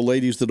for the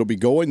ladies that'll be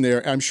going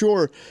there. I'm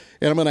sure,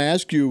 and I'm going to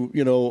ask you,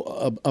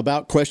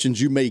 about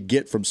questions you may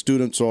get from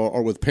students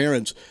or with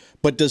parents,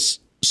 but does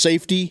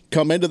safety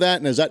come into that?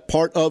 And is that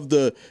part of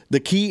the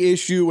key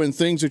issue and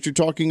things that you're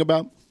talking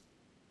about?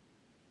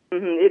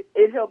 Mm-hmm.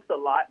 It helps a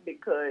lot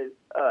because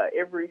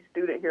every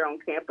student here on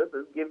campus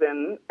is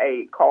given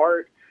a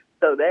card.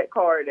 So that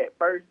card at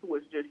first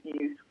was just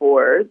used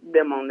for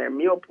them on their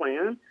meal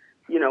plan,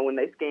 when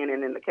they scan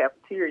in the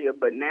cafeteria.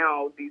 But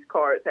now these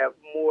cards have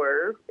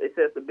more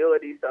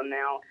accessibility. So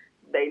now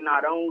they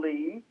not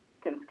only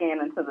can scan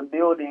into the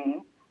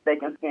building they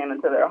can scan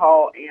into their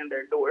hall and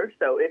their door.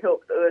 So it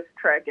helps us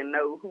track and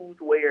know who's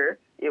where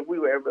if we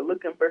were ever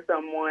looking for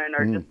someone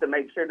or just to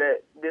make sure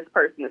that this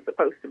person is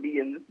supposed to be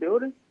in this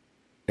building.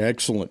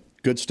 Excellent.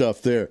 Good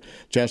stuff there.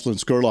 Jaszlyn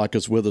Scurlock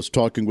is with us,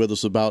 talking with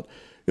us about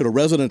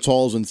residence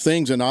halls and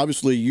things. And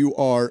obviously you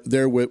are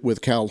there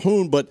with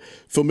Calhoun, but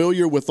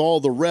familiar with all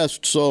the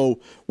rest. So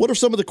what are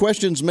some of the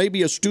questions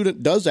maybe a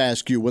student does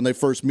ask you when they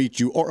first meet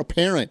you, or a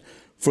parent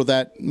for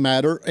that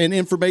matter, and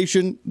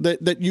information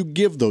that you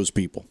give those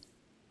people?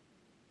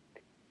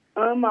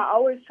 I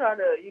always try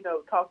to,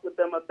 talk with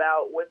them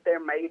about what their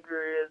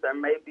major is or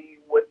maybe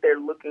what they're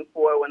looking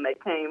for when they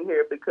came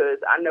here, because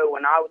I know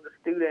when I was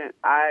a student,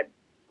 I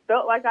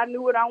felt like I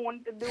knew what I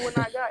wanted to do when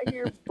I got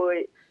here,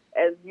 but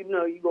as you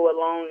go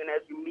along and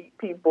as you meet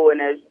people and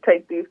as you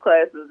take these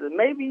classes, and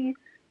maybe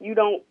you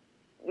don't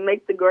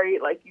make the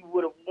grade like you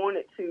would have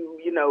wanted to,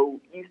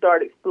 you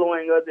start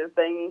exploring other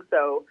things.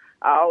 So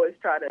I always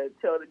try to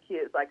tell the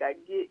kids, like, I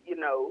get,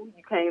 you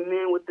came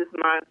in with this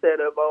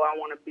mindset of, oh, I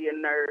want to be a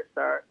nurse,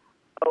 or,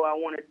 oh, I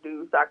want to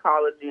do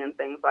psychology and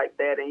things like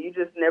that. And you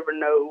just never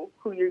know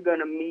who you're going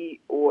to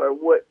meet or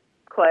what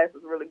class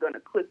is really going to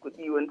click with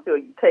you until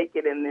you take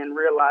it and then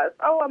realize,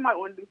 oh, I might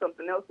want to do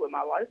something else with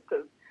my life,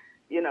 because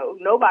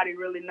nobody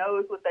really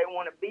knows what they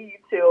want to be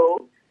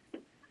till,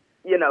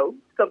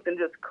 something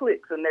just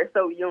clicks and they're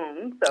so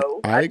young.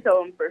 So I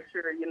tell them for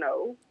sure,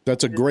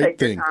 that's a great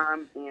thing.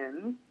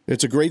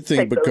 It's a great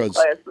thing because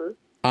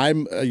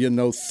I'm,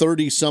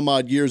 30 some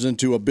odd years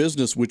into a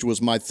business, which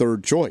was my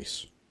third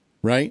choice,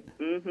 right?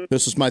 Mm-hmm.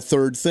 This is my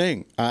third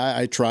thing.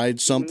 I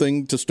tried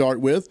something to start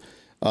with,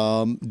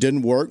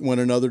 didn't work,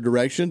 went another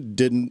direction,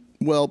 didn't,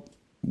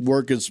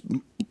 work as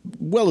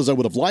well as I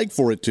would have liked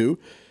for it to.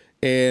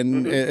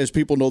 And as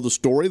people know the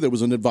story, there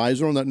was an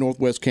advisor on that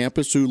Northwest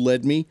campus who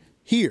led me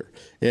here.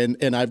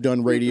 And I've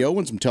done radio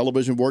and some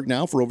television work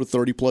now for over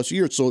 30 plus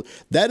years. So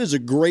that is a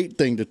great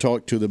thing to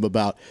talk to them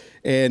about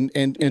and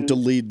to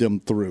lead them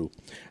through.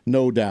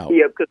 No doubt.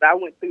 Yeah, because I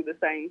went through the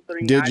same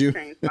thing. Did you? I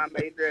changed my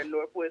major at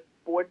Northwest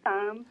 4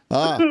 times.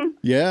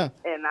 Yeah.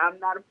 And I'm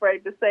not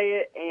afraid to say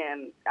it.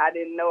 And I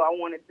didn't know I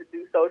wanted to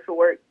do social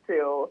work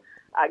till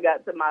I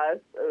got to my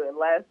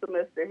last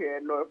semester here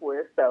at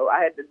Northwest, so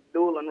I had to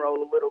dual enroll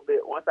a little bit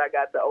once I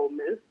got to Ole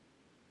Miss.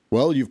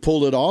 Well, you've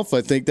pulled it off.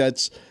 I think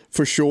that's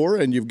for sure,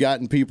 and you've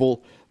gotten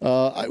people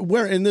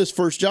where in this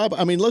first job.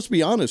 I mean, let's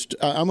be honest.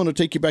 I'm going to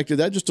take you back to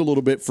that just a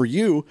little bit for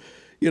you.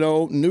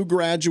 New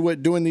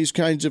graduate doing these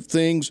kinds of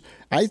things.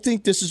 I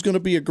think this is going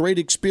to be a great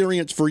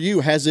experience for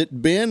you. Has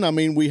it been? I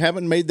mean, we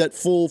haven't made that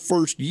full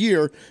first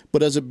year,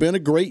 but has it been a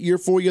great year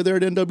for you there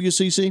at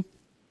NWCC?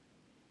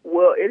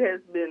 Well, it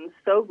has been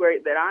so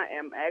great that I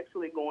am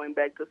actually going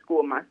back to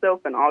school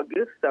myself in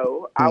August,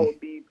 so I will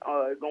be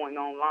going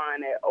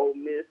online at Ole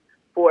Miss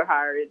for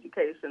higher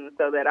education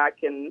so that I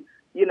can,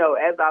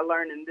 as I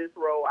learn in this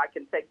role, I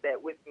can take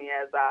that with me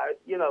as I,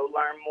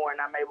 learn more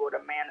and I'm able to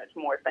manage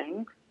more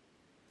things.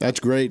 That's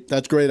great.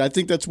 That's great. I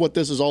think that's what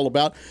this is all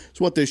about.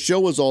 It's what this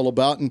show is all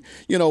about. And,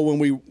 when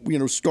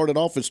we, started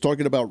off, it's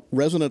talking about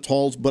residence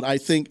halls, but I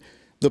think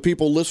the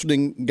people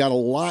listening got a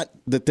lot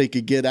that they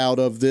could get out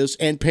of this,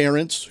 and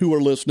parents who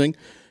are listening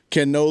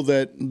can know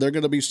that they're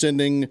going to be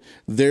sending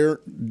their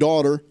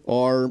daughter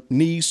or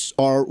niece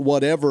or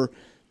whatever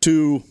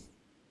to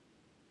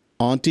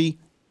Auntie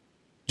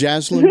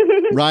Jaszlyn,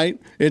 right?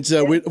 It's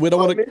we don't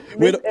want to.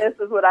 Miss S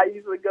is what I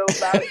usually go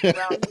about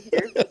around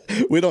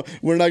here.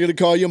 We're not going to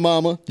call you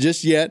Mama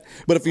just yet.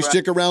 But if you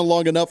stick around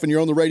long enough and you're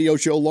on the radio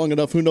show long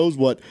enough, who knows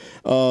what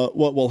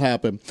will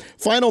happen.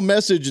 Final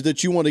message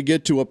that you want to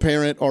get to a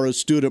parent or a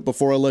student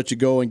before I let you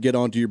go and get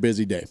on to your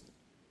busy day.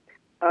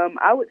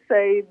 I would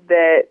say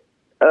that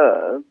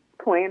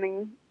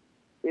planning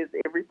is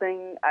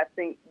everything. I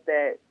think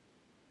that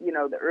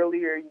the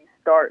earlier you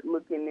start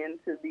looking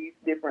into these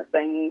different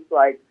things,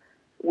 like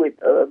with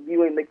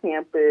viewing the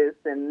campus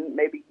and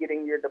maybe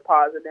getting your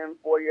deposit in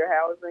for your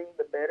housing,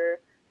 the better,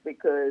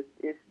 because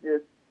it's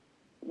just,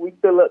 we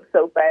fill up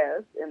so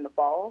fast in the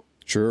fall.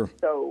 Sure.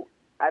 So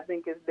I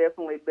think it's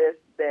definitely best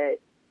that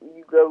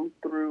you go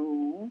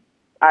through,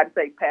 I'd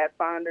say,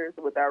 Pathfinders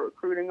with our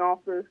recruiting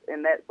office,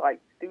 and that's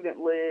like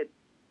student-led,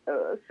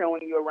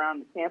 showing you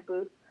around the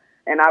campus.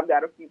 And I've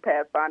got a few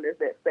Pathfinders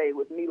that stayed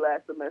with me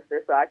last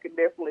semester, so I could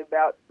definitely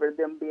vouch for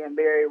them being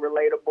very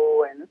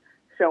relatable and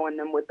showing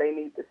them what they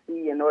need to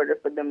see in order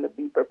for them to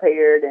be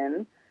prepared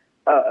and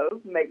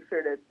make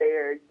sure that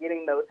they're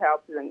getting those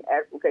housing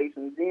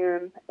applications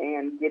in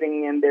and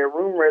getting in their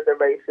room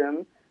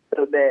reservation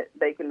so that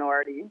they can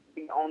already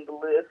be on the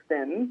list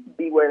and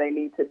be where they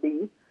need to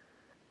be.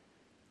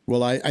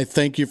 Well, I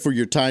thank you for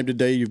your time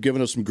today. You've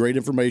given us some great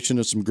information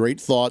and some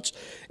great thoughts,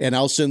 and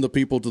I'll send the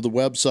people to the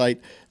website,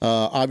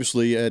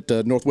 obviously, at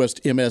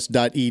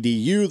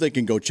northwestms.edu. They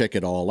can go check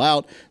it all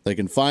out. They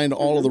can find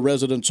all of the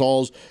residence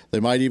halls.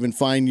 They might even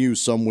find you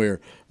somewhere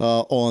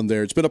on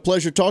there. It's been a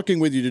pleasure talking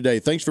with you today.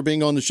 Thanks for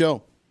being on the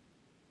show.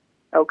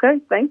 Okay,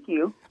 thank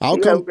you.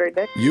 Have a great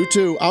day. You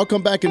too. I'll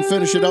come back and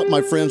finish it up,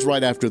 my friends,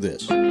 right after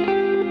this.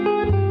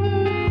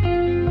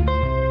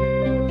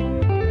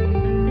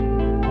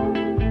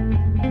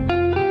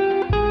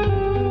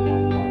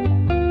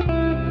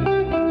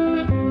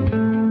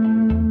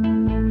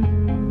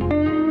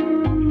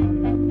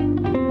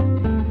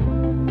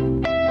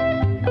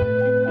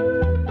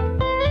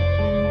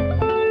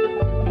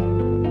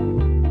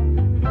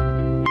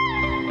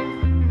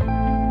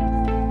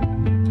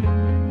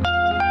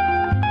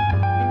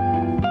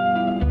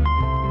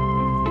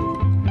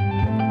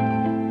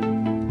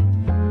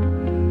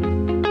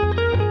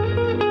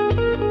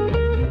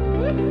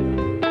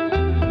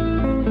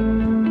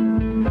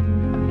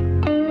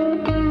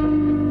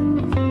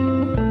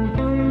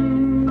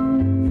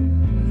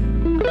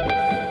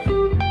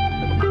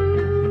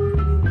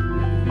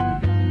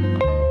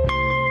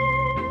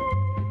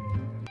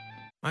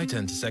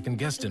 tend to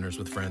second-guess dinners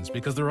with friends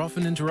because they're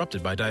often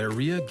interrupted by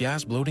diarrhea,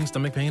 gas, bloating,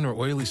 stomach pain, or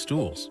oily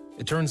stools.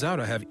 It turns out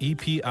I have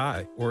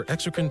EPI, or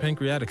exocrine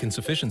pancreatic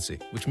insufficiency,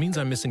 which means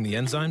I'm missing the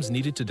enzymes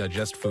needed to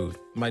digest food.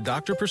 My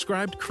doctor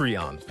prescribed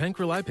Creon,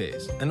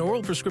 pancrelipase, an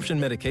oral prescription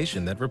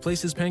medication that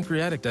replaces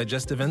pancreatic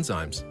digestive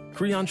enzymes.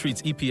 Creon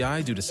treats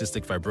EPI due to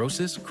cystic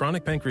fibrosis,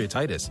 chronic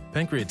pancreatitis,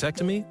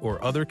 pancreatectomy,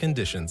 or other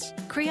conditions.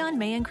 Creon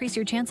may increase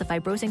your chance of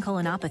fibrosing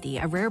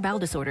colonopathy, a rare bowel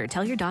disorder.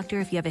 Tell your doctor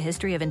if you have a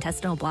history of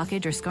intestinal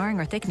blockage or scarring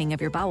or thickening of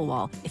your bowel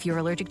wall, if you're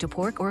allergic to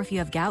pork, or if you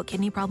have gout,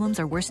 kidney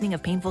problems, or worsening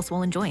of painful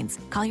swollen joints.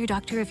 Call your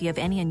doctor if you have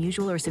any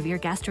unusual or severe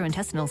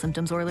gastrointestinal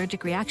symptoms or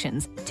allergic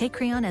reactions. Take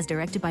Creon as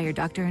directed by your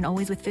doctor and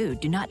always with food.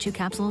 Do not chew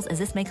capsules, as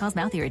this may cause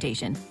mouth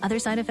irritation. Other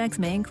side effects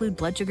may include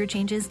blood sugar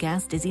changes,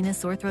 gas, dizziness,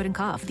 sore throat, and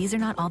cough. These are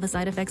not all the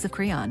side effects of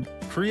Creon.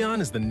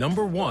 Creon is the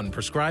 #1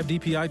 prescribed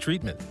EPI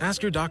treatment.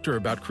 Ask your doctor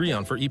about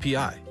Creon for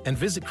EPI and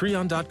visit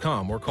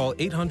Creon.com or call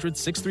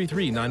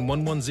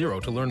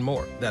 800-633-9110 to learn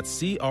more. That's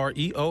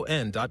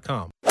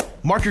CREON.com.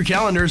 Mark your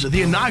calendars.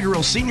 The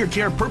inaugural Senior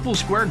Care Purple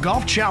Square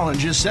Golf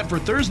Challenge is set for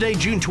Thursday,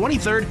 June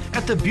 23rd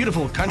at the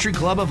beautiful Country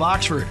Club of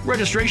Oxford.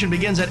 Registration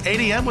begins at 8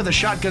 a.m. with a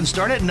shotgun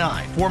start at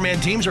 9. Four-man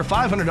teams are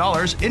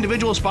 $500.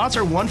 Individual spots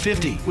are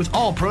 $150, with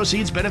all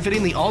proceeds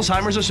benefiting the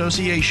Alzheimer's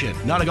Association.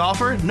 Not a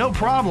golfer? No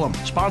problem.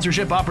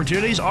 Sponsorship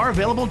opportunities are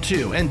available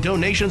too, and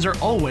donations are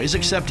always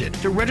accepted.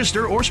 To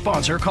register or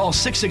sponsor, call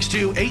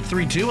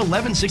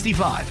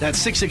 662-832-1165. That's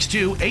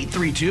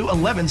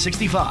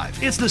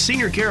 662-832-1165. It's the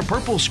Senior Care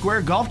Purple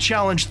Square Golf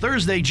Challenge,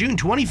 Thursday, June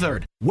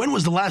 23rd. When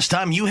was the last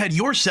time you had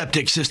your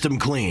septic system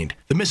cleaned?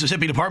 The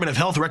Mississippi Department of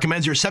Health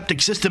recommends your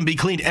septic system be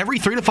cleaned every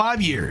 3 to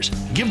 5 years.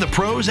 Give the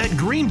pros at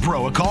Green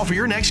Pro a call for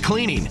your next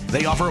cleaning.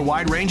 They offer a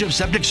wide range of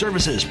septic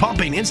services,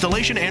 pumping,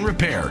 installation, and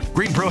repair.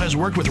 Green Pro has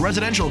worked with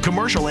residential,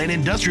 commercial, and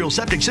industrial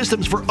septic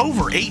systems for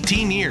over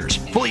 18 years.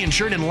 Fully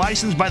insured and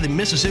licensed by the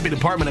Mississippi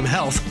Department of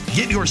Health.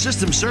 Get your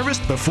system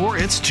serviced before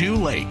it's too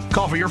late.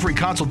 Call for your free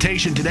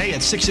consultation today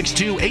at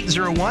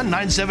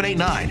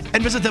 662-801-9789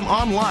 and visit them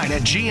online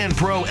at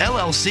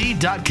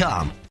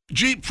gnprollc.com.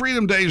 Jeep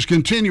Freedom Days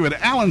continue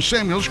at Allen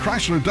Samuels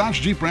Chrysler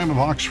Dodge Jeep Ram of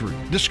Oxford.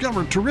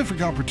 Discover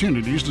terrific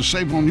opportunities to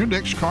save on your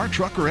next car,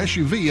 truck, or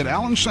SUV at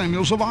Allen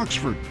Samuels of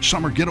Oxford.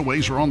 Summer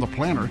getaways are on the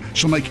planner,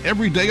 so make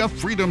every day a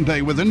Freedom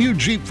Day with a new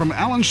Jeep from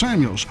Allen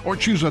Samuels, or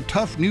choose a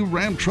tough new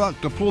Ram truck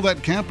to pull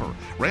that camper.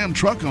 Ram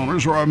truck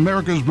owners are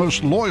America's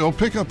most loyal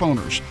pickup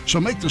owners, so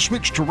make the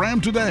switch to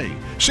Ram today.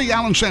 See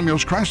Allen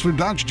Samuels Chrysler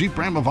Dodge Jeep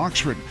Ram of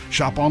Oxford.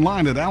 Shop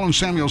online at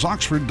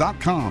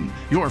allensamuelsoxford.com.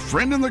 Your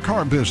friend in the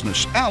car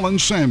business, Allen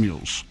Samuels.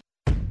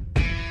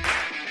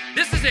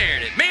 This is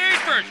Aaron at Mary's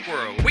Furniture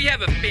World. We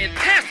have a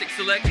fantastic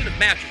selection of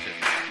mattresses.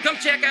 Come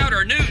check out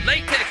our new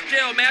latex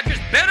gel mattress,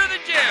 Better Than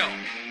Gel.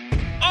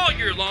 All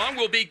year long,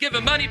 we'll be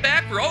giving money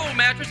back for old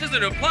mattresses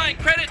and applying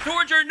credit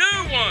towards your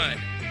new one.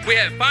 We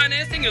have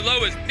financing as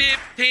low as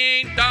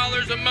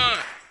 $15 a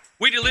month.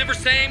 We deliver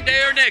same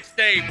day or next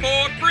day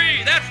for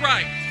free. That's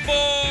right,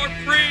 for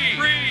free.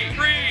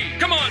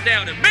 Come on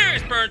down to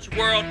Mary's Furniture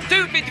World,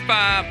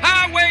 255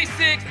 Highway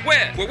 6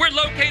 West, where we're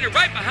located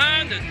right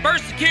behind the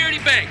First Security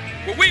Bank,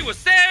 where we will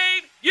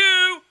save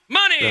you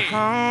money. The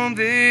home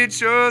that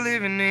you're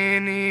living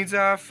in needs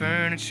our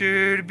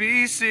furniture to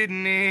be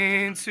sitting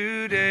in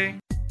today.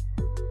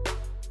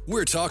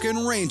 We're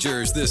talking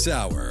Rangers this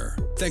hour.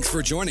 Thanks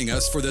for joining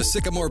us for the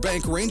Sycamore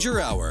Bank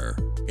Ranger Hour.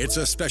 It's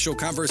a special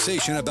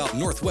conversation about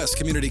Northwest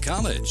Community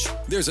College.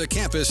 There's a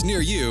campus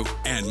near you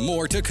and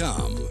more to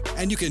come.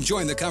 And you can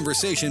join the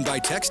conversation by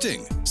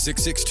texting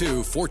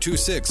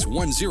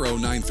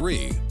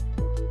 662-426-1093.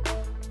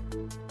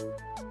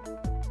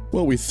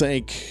 Well, we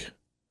thank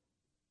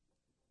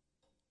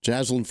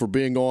Jaszlyn for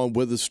being on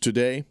with us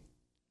today,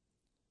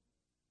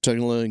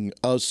 telling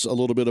us a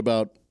little bit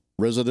about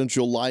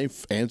residential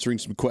life, answering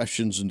some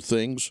questions and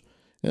things,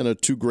 and a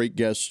two great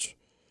guests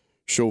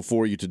show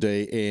for you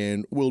today,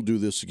 and we'll do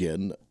this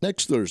again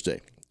next Thursday,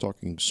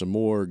 talking some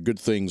more good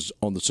things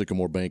on the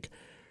Sycamore Bank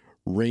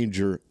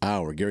Ranger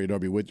Hour. Gary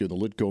Darby with you in the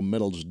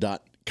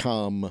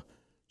LitcoMetals.com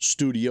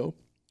studio.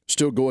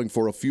 Still going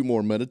for a few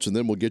more minutes, and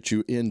then we'll get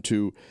you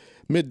into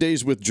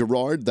Middays with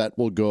Gerard. That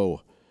will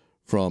go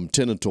from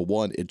 10 until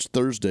 1. It's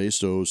Thursday,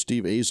 so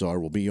Steve Azar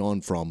will be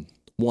on from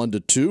 1 to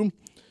 2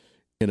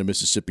 in a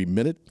Mississippi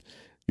Minute.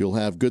 You'll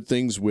have good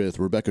things with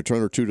Rebecca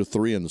Turner 2 to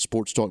 3, and the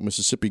Sports Talk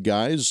Mississippi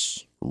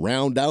guys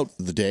round out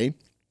the day.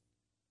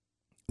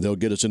 They'll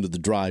get us into the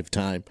drive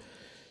time,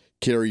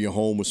 carry you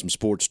home with some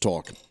sports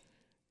talk.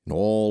 And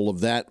all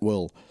of that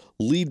will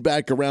lead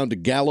back around to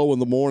Gallo in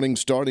the morning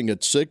starting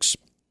at 6.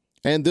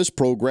 And this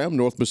program,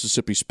 North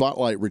Mississippi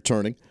Spotlight,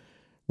 returning,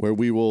 where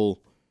we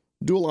will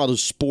do a lot of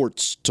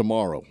sports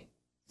tomorrow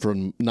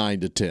from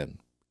 9 to 10.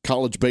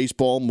 College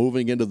baseball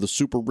moving into the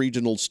Super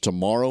Regionals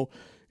tomorrow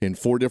in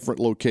 4 different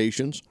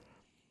locations.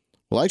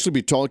 We'll actually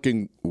be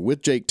talking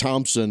with Jake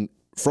Thompson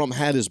from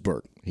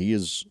Hattiesburg. He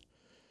is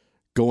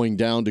going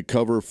down to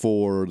cover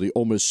for the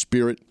Ole Miss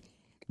Spirit,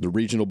 the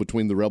regional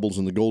between the Rebels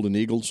and the Golden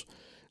Eagles.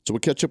 So we'll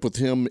catch up with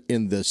him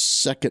in the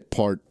second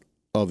part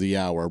of the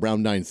hour,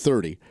 around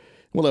 9:30.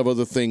 We'll have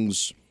other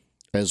things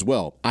as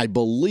well. I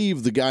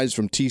believe the guys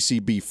from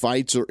TCB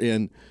Fights are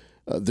in.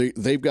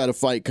 They've got a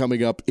fight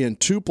coming up in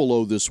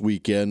Tupelo this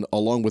weekend,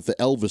 along with the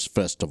Elvis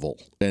Festival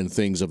and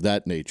things of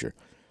that nature.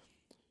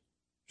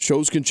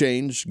 Shows can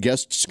change,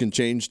 guests can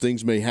change,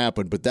 things may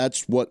happen, but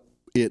that's what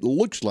it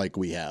looks like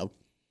we have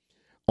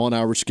on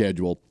our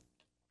schedule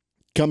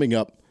coming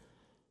up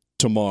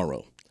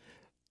tomorrow.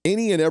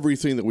 Any and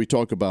everything that we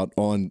talk about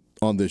on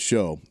this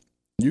show,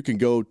 you can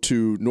go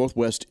to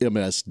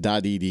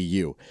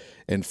northwestms.edu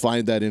and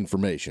find that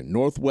information.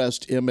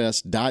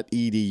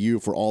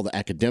 northwestms.edu for all the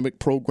academic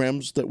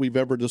programs that we've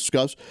ever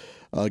discussed,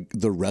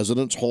 the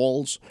residence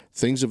halls,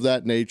 things of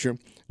that nature.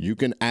 You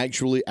can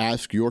actually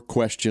ask your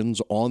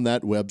questions on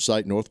that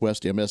website,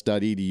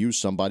 northwestms.edu.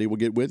 Somebody will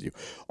get with you.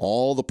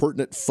 All the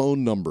pertinent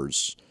phone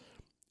numbers,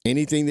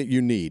 anything that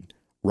you need,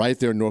 right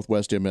there,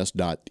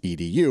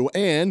 northwestms.edu.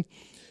 And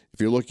if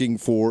you're looking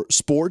for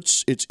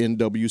sports, it's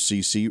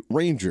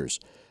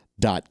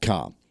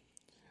nwccrangers.com.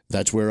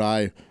 That's where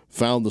I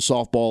found the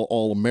softball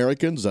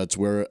All-Americans. That's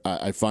where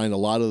I find a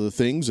lot of the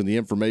things and the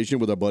information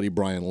with our buddy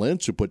Brian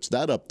Lynch, who puts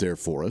that up there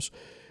for us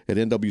at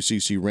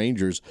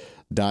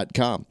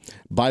nwccrangers.com.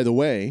 By the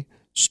way,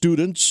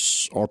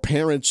 students or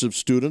parents of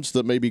students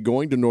that may be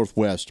going to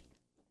Northwest,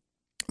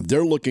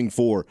 they're looking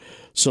for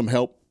some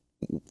help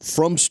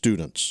from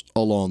students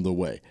along the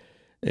way.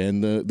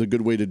 And the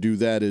good way to do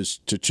that is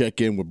to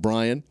check in with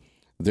Brian.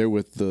 They're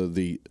with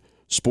the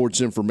sports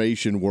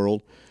information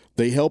world.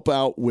 They help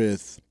out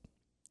with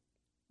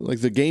like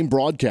the game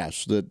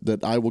broadcasts that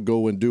I will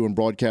go and do and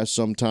broadcast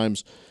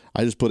sometimes.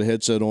 I just put a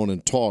headset on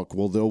and talk.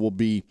 Well, there will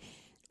be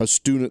a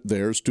student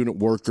there, a student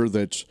worker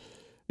that's,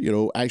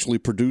 actually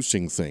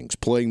producing things,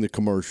 playing the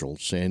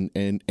commercials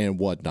and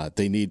whatnot.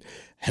 They need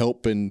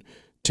help in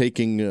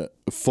taking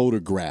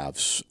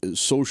photographs,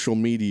 social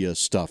media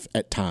stuff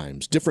at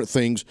times, different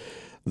things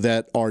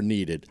that are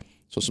needed.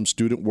 So some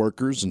student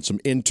workers and some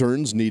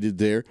interns needed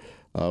there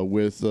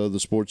with the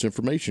sports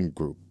information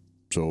group.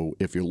 So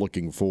if you're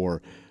looking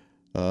for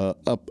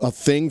a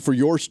thing for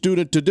your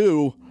student to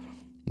do,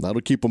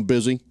 that'll keep them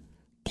busy.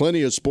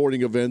 Plenty of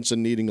sporting events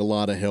and needing a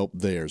lot of help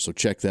there. So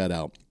check that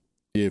out,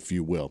 if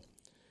you will.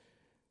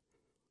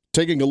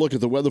 Taking a look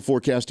at the weather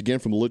forecast again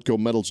from the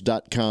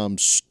LitcoMetals.com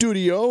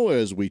studio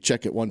as we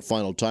check it one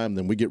final time,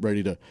 then we get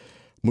ready to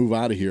move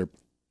out of here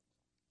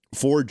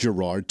for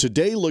Girard.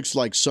 Today looks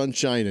like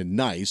sunshine and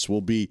nice.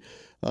 We'll be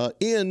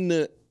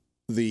in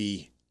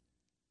the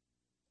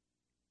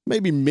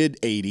maybe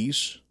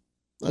mid-80s.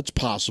 That's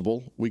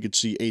possible. We could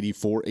see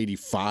 84,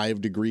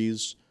 85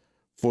 degrees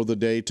for the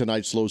day.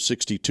 Tonight's low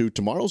 62.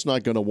 Tomorrow's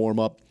not going to warm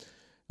up,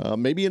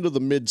 maybe into the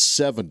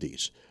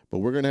mid-70s, but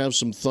we're going to have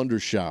some thunder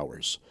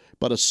showers.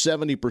 About a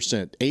 70%,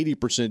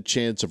 80%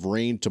 chance of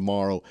rain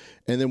tomorrow.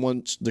 And then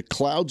once the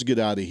clouds get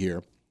out of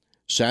here,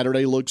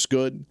 Saturday looks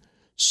good.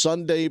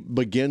 Sunday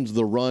begins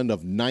the run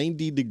of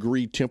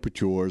 90-degree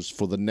temperatures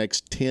for the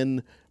next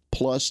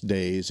 10-plus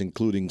days,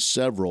 including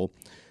several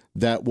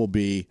that will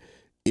be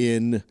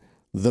in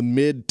the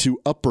mid to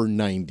upper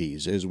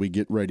 90s as we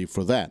get ready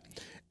for that.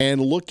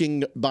 And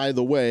looking, by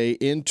the way,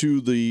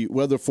 into the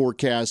weather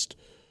forecast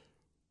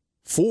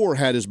for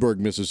Hattiesburg,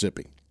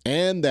 Mississippi,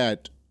 and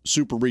that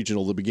super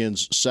regional that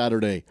begins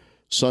Saturday,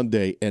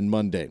 Sunday, and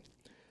Monday.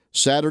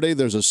 Saturday,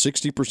 there's a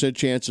 60%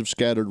 chance of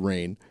scattered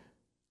rain,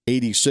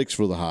 86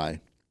 for the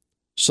high.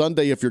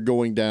 Sunday, if you're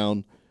going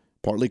down,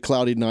 partly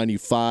cloudy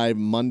 95.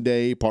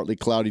 Monday, partly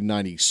cloudy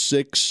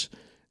 96.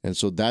 And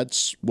so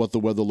that's what the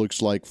weather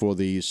looks like for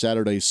the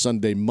Saturday,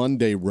 Sunday,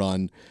 Monday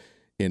run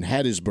in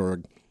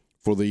Hattiesburg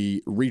for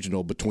the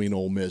regional between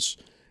Ole Miss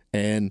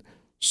and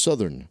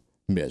Southern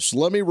Miss.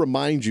 Let me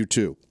remind you,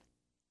 too,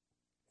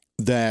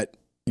 that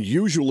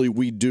usually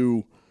we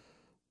do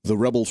the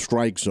Rebel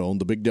Strike Zone,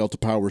 the Big Delta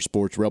Power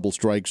Sports Rebel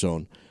Strike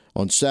Zone,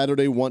 on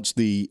Saturday once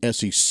the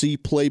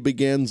SEC play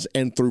begins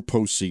and through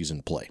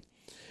postseason play.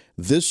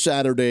 This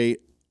Saturday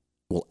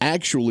will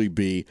actually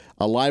be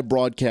a live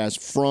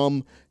broadcast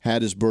from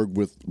Hattiesburg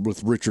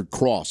with Richard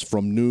Cross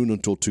from noon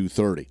until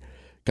 2:30,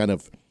 kind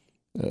of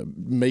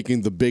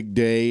making the big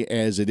day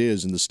as it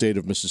is in the state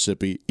of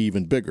Mississippi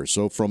even bigger.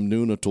 So from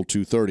noon until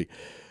 2:30.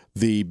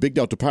 The Big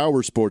Delta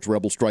Power Sports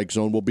Rebel Strike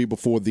Zone will be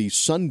before the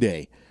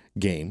Sunday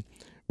game,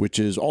 which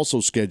is also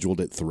scheduled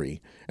at 3.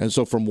 And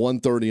so from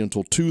 1:30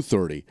 until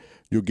 2:30,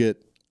 you'll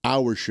get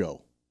our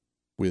show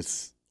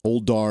with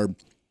Old Darb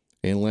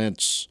and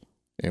Lance.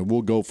 And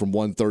we'll go from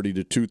 1:30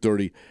 to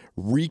 2:30,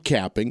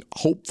 recapping,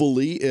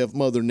 hopefully, if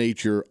Mother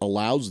Nature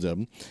allows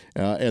them,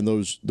 and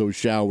those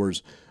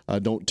showers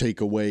don't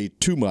take away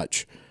too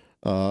much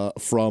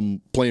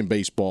from playing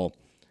baseball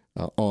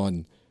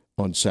on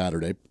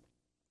Saturday.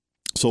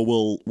 So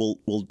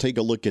we'll take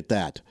a look at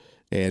that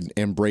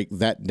and break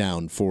that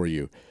down for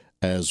you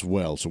as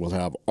well. So we'll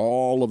have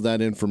all of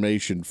that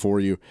information for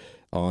you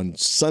on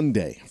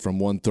Sunday from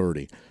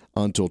 1:30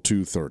 until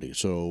 2:30.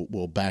 So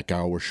we'll back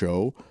our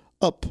show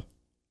up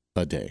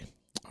a day.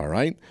 All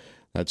right?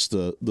 That's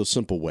the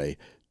simple way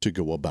to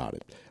go about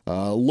it.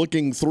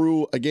 Looking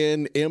through,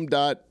 again,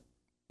 MDOT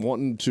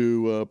wanting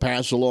to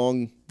pass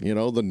along,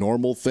 the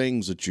normal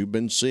things that you've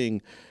been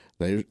seeing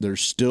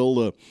There's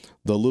still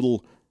the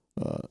little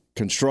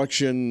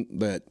construction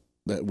that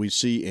we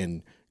see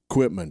in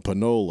Quitman,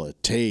 Panola,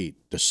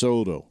 Tate,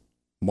 DeSoto,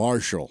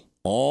 Marshall,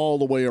 all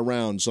the way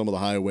around some of the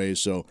highways.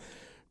 So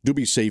do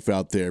be safe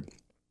out there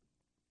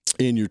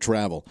in your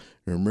travel.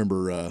 And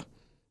remember,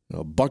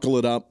 buckle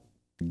it up.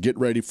 Get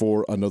ready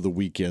for another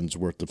weekend's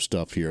worth of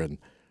stuff here in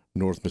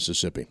North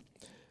Mississippi.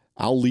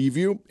 I'll leave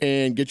you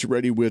and get you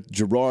ready with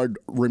Gerard.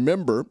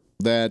 Remember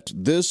that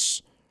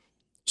this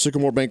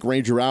Sycamore Bank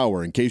Ranger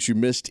Hour, in case you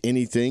missed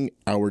anything,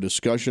 our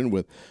discussion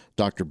with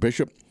Dr.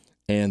 Bishop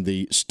and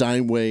the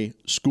Steinway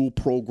School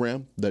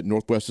program that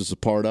Northwest is a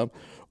part of,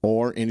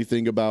 or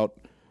anything about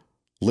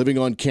living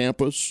on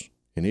campus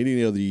in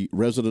any of the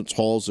residence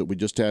halls that we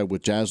just had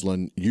with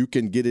Jaszlyn, you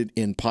can get it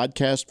in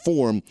podcast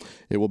form.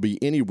 It will be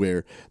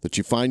anywhere that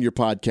you find your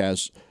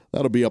podcasts.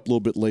 That'll be up a little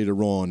bit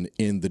later on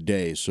in the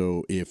day.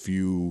 So if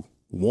you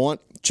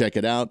want, check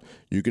it out.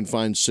 You can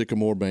find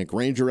Sycamore Bank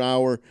Ranger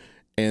Hour,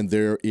 and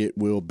there it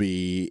will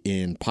be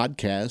in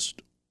podcast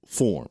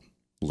form,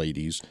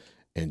 ladies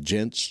and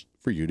gents,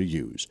 for you to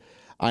use.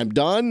 I'm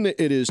done.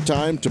 It is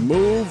time to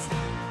move.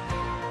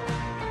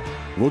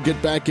 We'll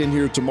get back in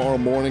here tomorrow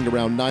morning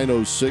around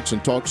 9:06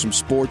 and talk some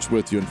sports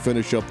with you and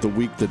finish up the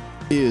week that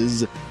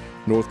is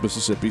North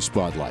Mississippi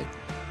Spotlight.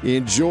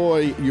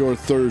 Enjoy your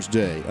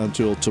Thursday.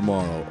 Until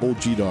tomorrow, old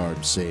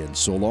G-Dard saying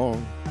so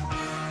long.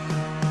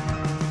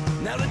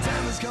 Now the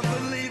time has come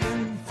for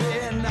leaving,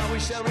 and now we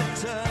shall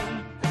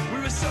return. We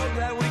were so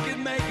glad we could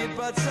make it,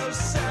 but so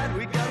sad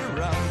we gotta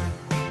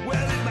run.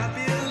 Well, it might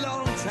be a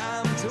long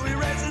time till we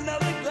raise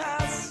another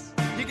glass.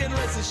 You can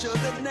rest assured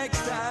that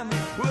next time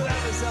we'll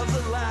have ourselves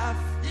a laugh.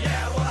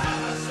 Yeah, we'll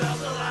have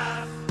ourselves a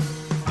laugh.